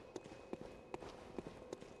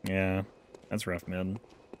 Yeah, that's rough, man.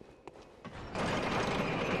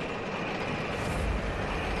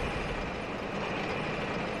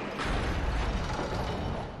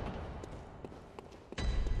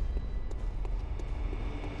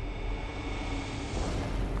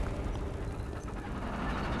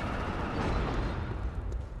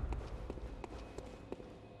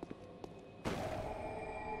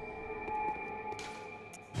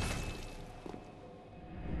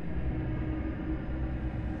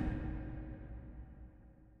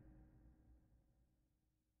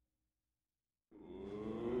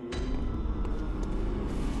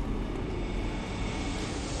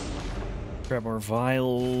 Grab our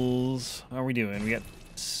vials. How are we doing? We got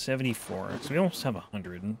 74, so we almost have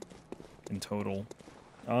 100 in total.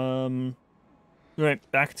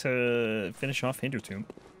 Right, back to finish off Hindertomb.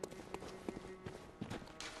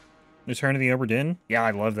 Return to the Oberdin? Yeah,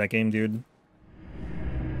 I love that game, dude.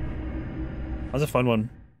 That was a fun one.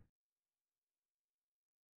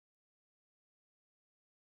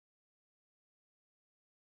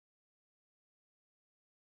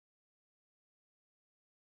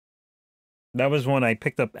 That was one I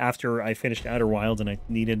picked up after I finished Outer Wilds, and I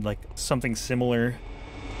needed like something similar.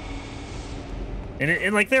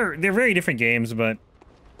 And like they're very different games, but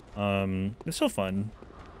it's still fun.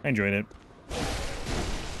 I enjoyed it.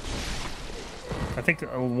 I think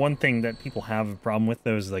one thing that people have a problem with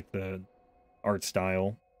though is like the art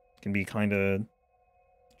style can be kind of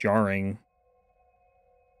jarring.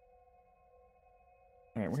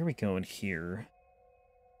 All right, where are we going here?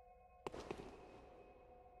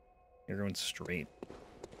 You're going straight.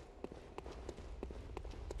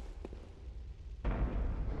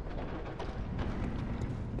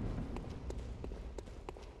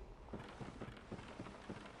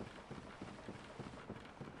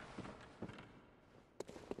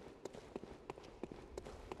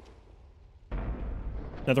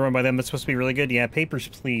 Another one by them that's supposed to be really good. Yeah, Papers,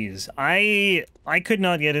 Please. I could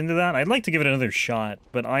not get into that. I'd like to give it another shot,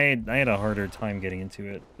 but I had a harder time getting into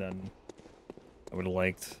it than I would have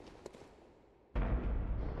liked.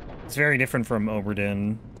 It's very different from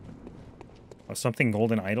Oberdin. Oh, something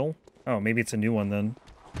Golden Idol? Oh, maybe it's a new one then.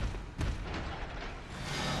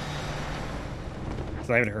 Because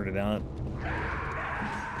I haven't heard of that.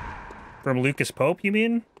 From Lucas Pope, you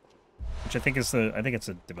mean? Which I think it's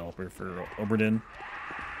a developer for Oberdin.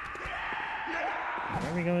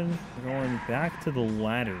 Where are we going? We're going back to the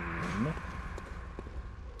ladder room.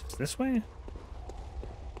 Just this way?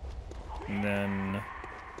 And then...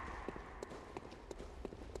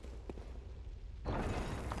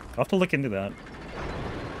 I'll have to look into that.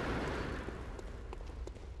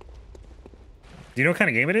 Do you know what kind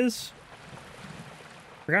of game it is?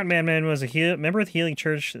 Forgotten Madman was a member of the healing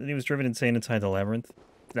church that he was driven insane inside the labyrinth.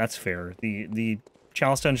 That's fair. The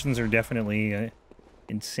Chalice Dungeons are definitely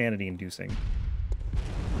insanity-inducing.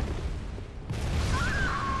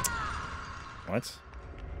 What?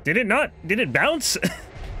 Did it not? Did it bounce?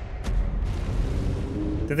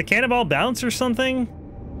 Did the cannonball bounce or something?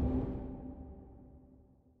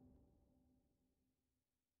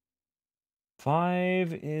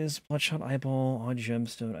 Five is Bloodshot Eyeball, Odd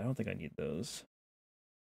Gemstone. I don't think I need those.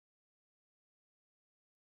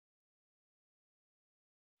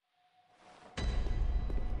 I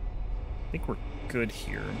think we're good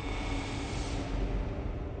here.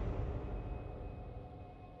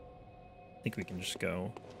 I think we can just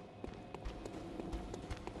go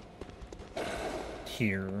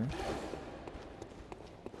here.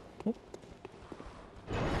 Oh.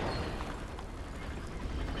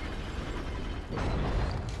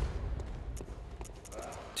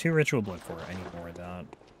 Two ritual blood for it. I need more of that.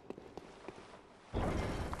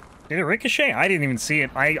 Did it ricochet? I didn't even see it.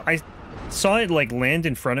 I saw it like land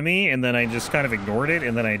in front of me, and then I just kind of ignored it,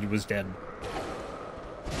 and then I was dead.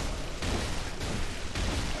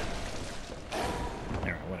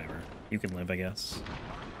 Alright, whatever. You can live, I guess.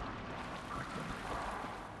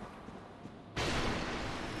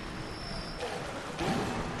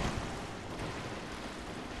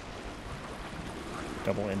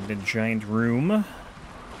 Double-ended giant room.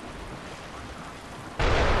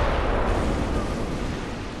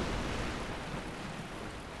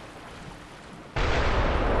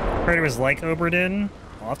 Heard it was like Oberdin.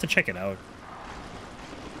 I'll have to check it out.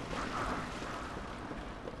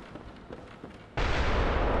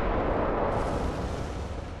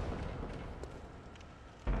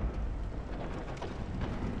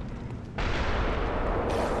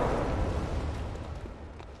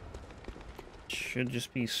 Should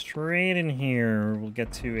just be straight in here. We'll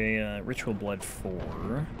get to a Ritual Blood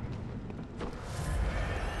 4.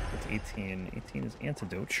 It's 18. 18 is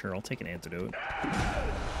Antidote. Sure, I'll take an Antidote.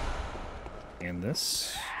 And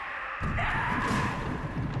this. Or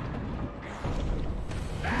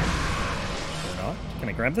not. Can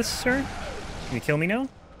I grab this, sir? Can you kill me now?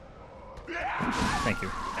 Thank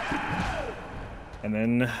you. And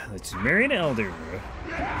then the Pthumerian Elder.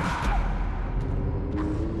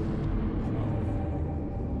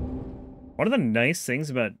 One of the nice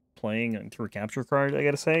things about playing through a capture card, I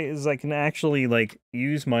gotta say, is I can actually, like,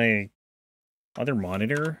 use my other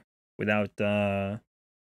monitor without, having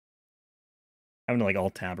to, like,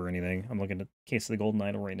 alt-tab or anything. I'm looking at Case of the Golden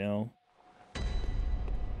Idol right now.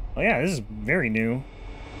 Oh yeah, this is very new.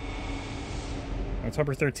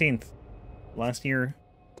 October 13th. Last year.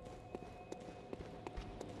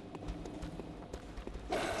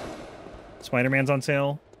 Spider-Man's on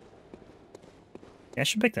sale. Yeah, I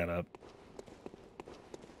should pick that up.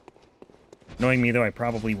 Knowing me, though, I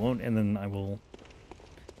probably won't, and then I will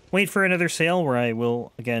wait for another sale where I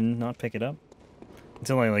will, again, not pick it up.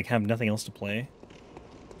 Until I, like, have nothing else to play.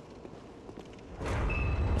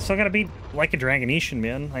 I still gotta beat Like a Dragonetian,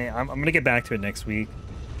 man. I'm gonna get back to it next week.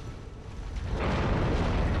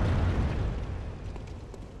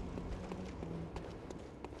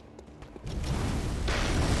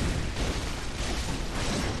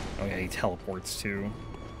 Oh yeah, he teleports too.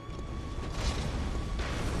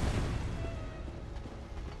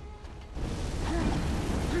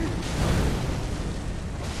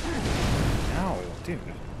 Ow, dude.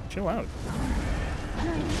 Chill out.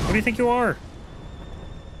 What do you think you are?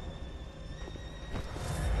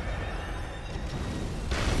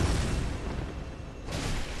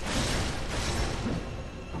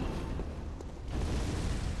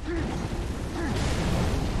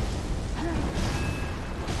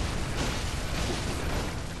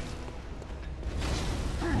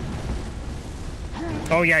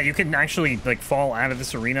 Oh yeah, you can actually, like, fall out of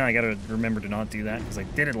this arena. I gotta remember to not do that, because I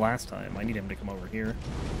did it last time. I need him to come over here.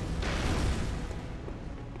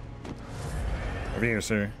 Over here,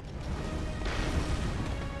 sir.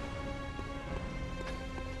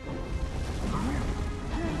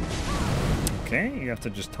 Okay, you have to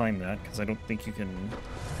just time that, because I don't think you can...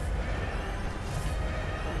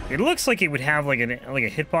 It looks like it would have like a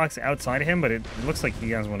hitbox outside of him, but it looks like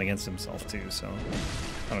he has one against himself too, so...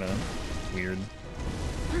 I don't know. Weird.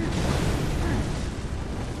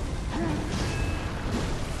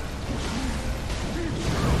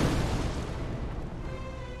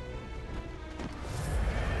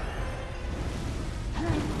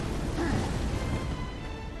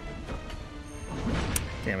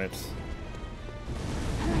 Damn it.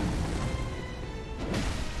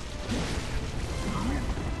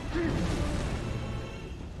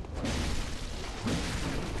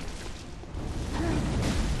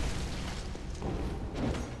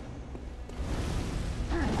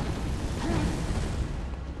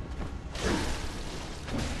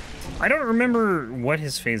 I don't remember what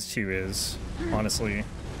his phase 2 is, honestly.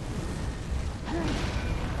 But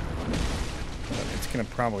it's gonna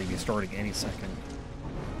probably be starting any second.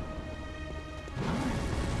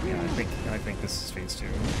 Yeah, I think this is phase 2.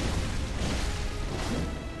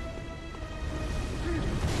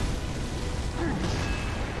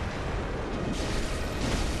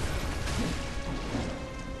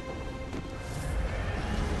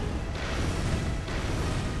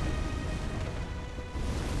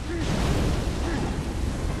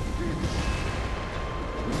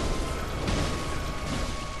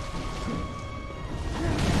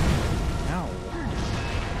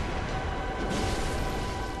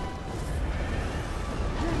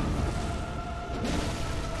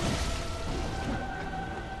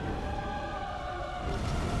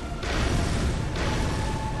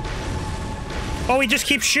 Oh, he just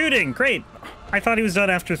keeps shooting! Great! I thought he was done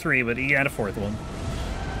after 3, but he had a 4th one.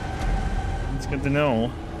 It's good to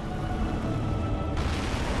know.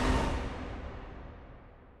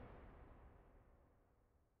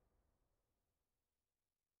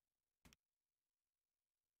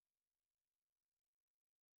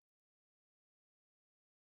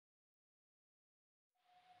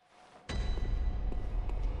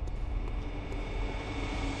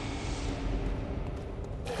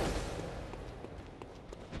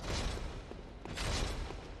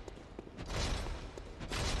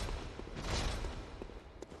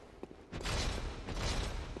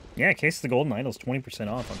 Yeah, Case of the Golden Idol's 20%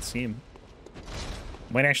 off on Steam.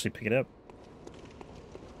 Might actually pick it up.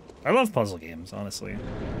 I love puzzle games, honestly.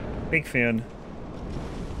 Big fan.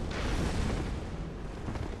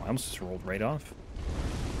 I almost just rolled right off.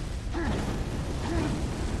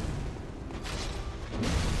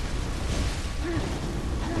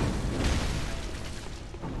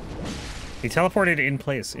 He teleported in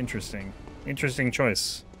place. Interesting. Interesting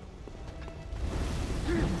choice.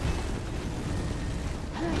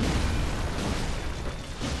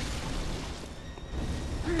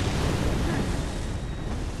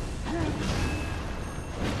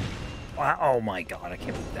 Oh my god, I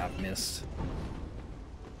can't believe that missed.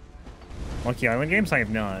 Monkey Island games? I have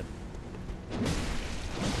not.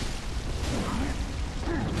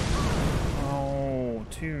 Oh,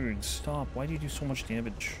 dude, stop. Why do you do so much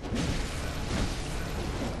damage?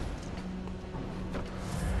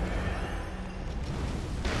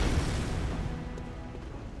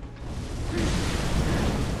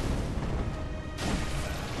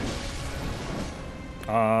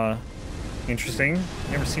 Interesting.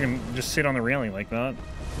 Never seen him just sit on the railing like that.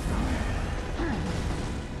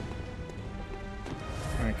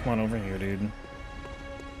 Alright, come on over here, dude.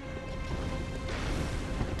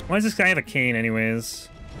 Why does this guy have a cane, anyways?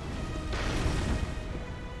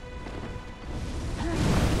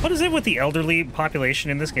 What is it with the elderly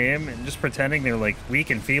population in this game? And just pretending they're, like, weak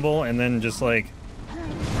and feeble, and then just, like,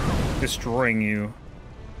 destroying you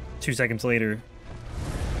 2 seconds later.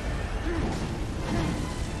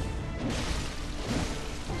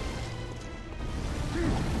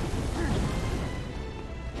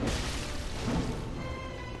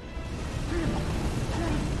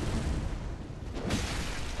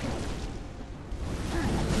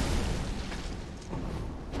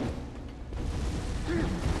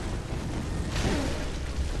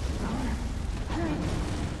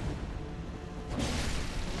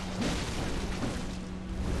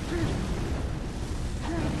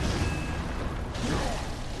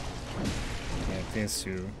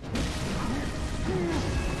 To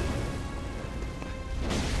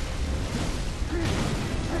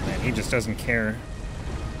man, he just doesn't care.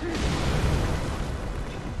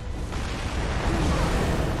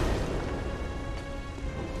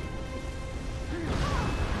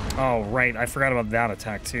 Oh, right, I forgot about that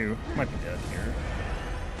attack too. Might be dead here.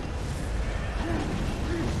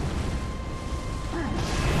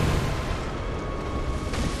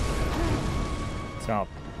 Stop.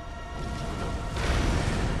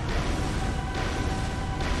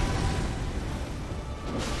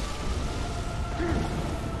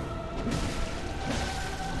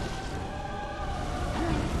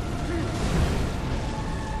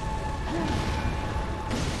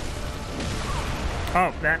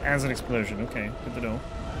 Oh, that has an explosion. Okay, good to know.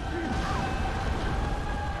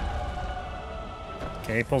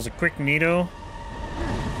 Okay, pulls a quick Nito.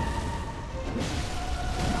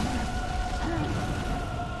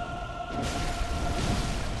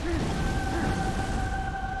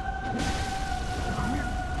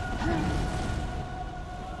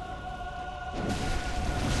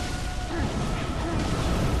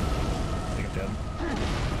 I think I'm dead.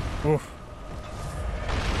 Oof.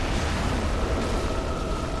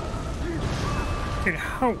 Dude,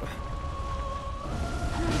 how?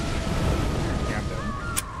 Yeah, I'm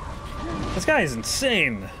done. This guy is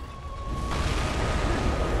insane.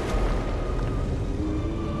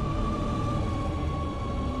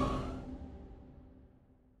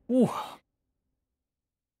 Ooh.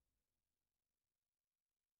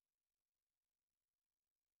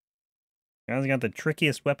 Guy's got the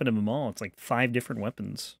trickiest weapon of them all. It's like 5 different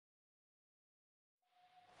weapons.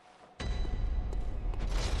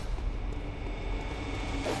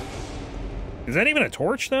 Is that even a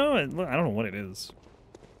torch, though? I don't know what it is.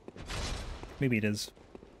 Maybe it is.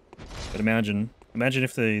 But imagine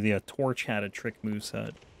if the torch had a trick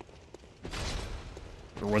moveset.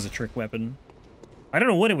 Or was a trick weapon. I don't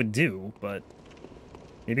know what it would do, but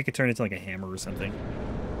maybe it could turn into like a hammer or something.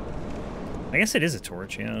 I guess it is a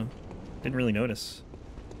torch, yeah. Didn't really notice.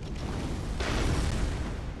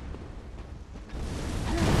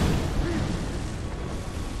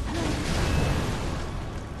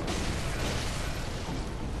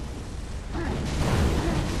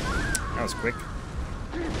 That was quick.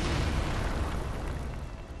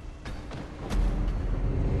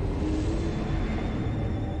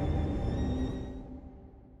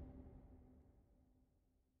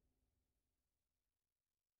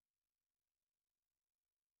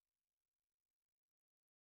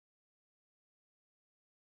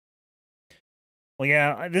 Well,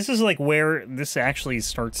 yeah, this is like where this actually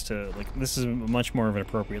starts to, like, this is much more of an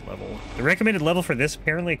appropriate level. The recommended level for this,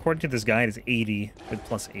 apparently, according to this guide, is 80 with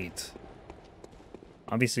 +8.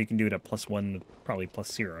 Obviously, you can do it at +1, probably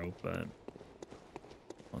 +0, but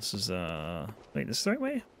this is, wait, this is the right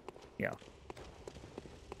way? Yeah.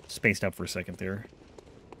 Spaced out for a second there.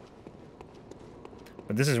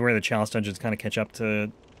 But this is where the Chalice Dungeons kind of catch up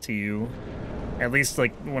to you. At least,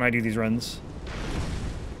 like, when I do these runs.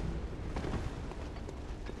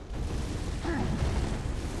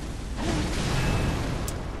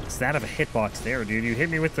 That of a hitbox there, dude. You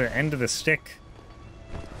hit me with the end of the stick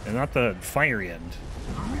and not the fiery end.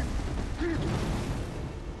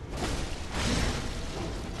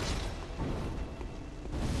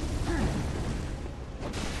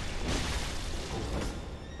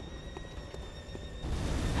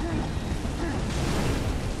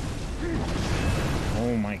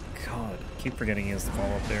 Oh my god. I keep forgetting he has the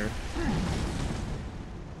follow-up there.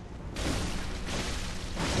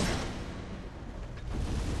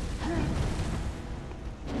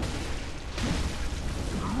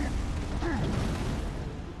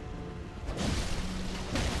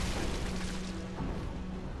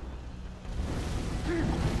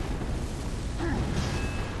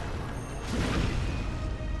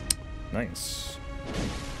 Nice.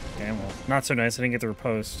 Damn, well, not so nice. I didn't get the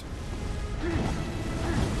riposte.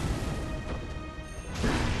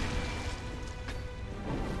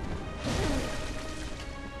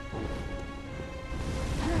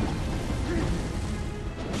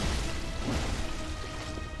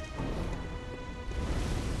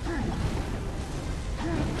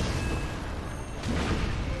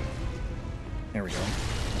 There we go.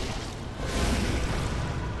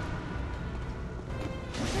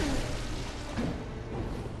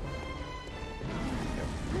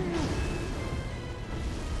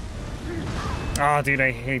 Oh, dude, I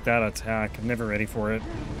hate that attack. I'm never ready for it.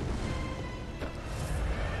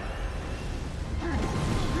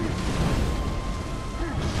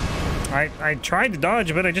 I tried to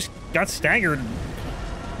dodge, but I just got staggered.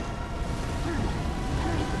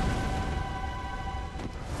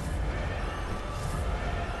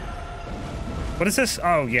 What is this?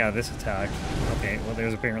 Oh, yeah, this attack. Okay, well,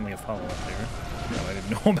 there's apparently a follow-up there that I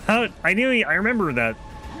didn't know about. I remember that.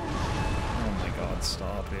 Oh my god,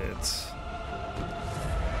 stop it.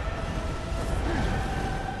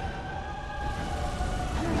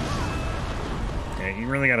 Okay, you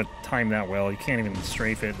really gotta time that well. You can't even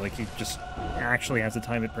strafe it. Like, you just actually have to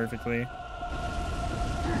time it perfectly.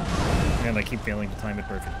 And I keep failing to time it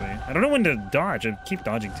perfectly. I don't know when to dodge. I keep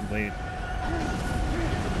dodging too late.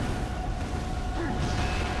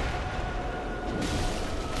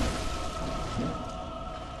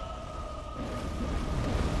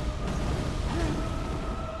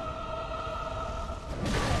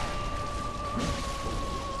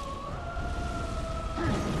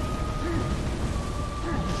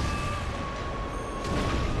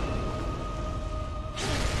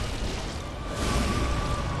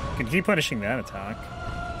 Can keep punishing that attack.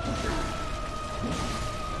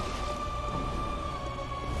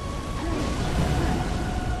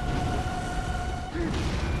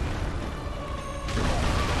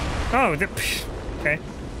 Oh, okay.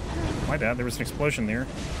 My bad, there was an explosion there.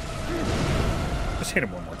 Just hit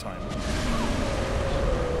him one more time.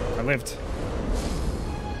 I lived.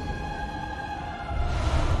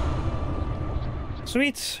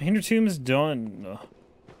 Sweet, Hindertomb is done.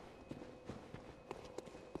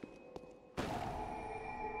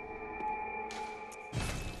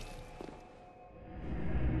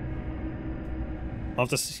 I'll have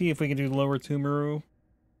to see if we can do Lower Tumaru.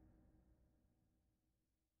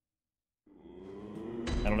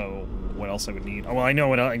 I don't know what else I would need. Oh, well, I know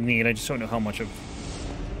what I need. I just don't know how much of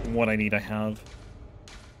what I need I have.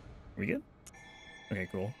 Are we good? Okay,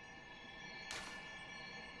 cool.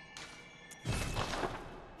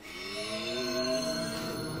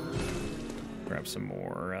 Grab some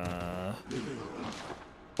more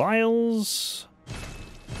vials.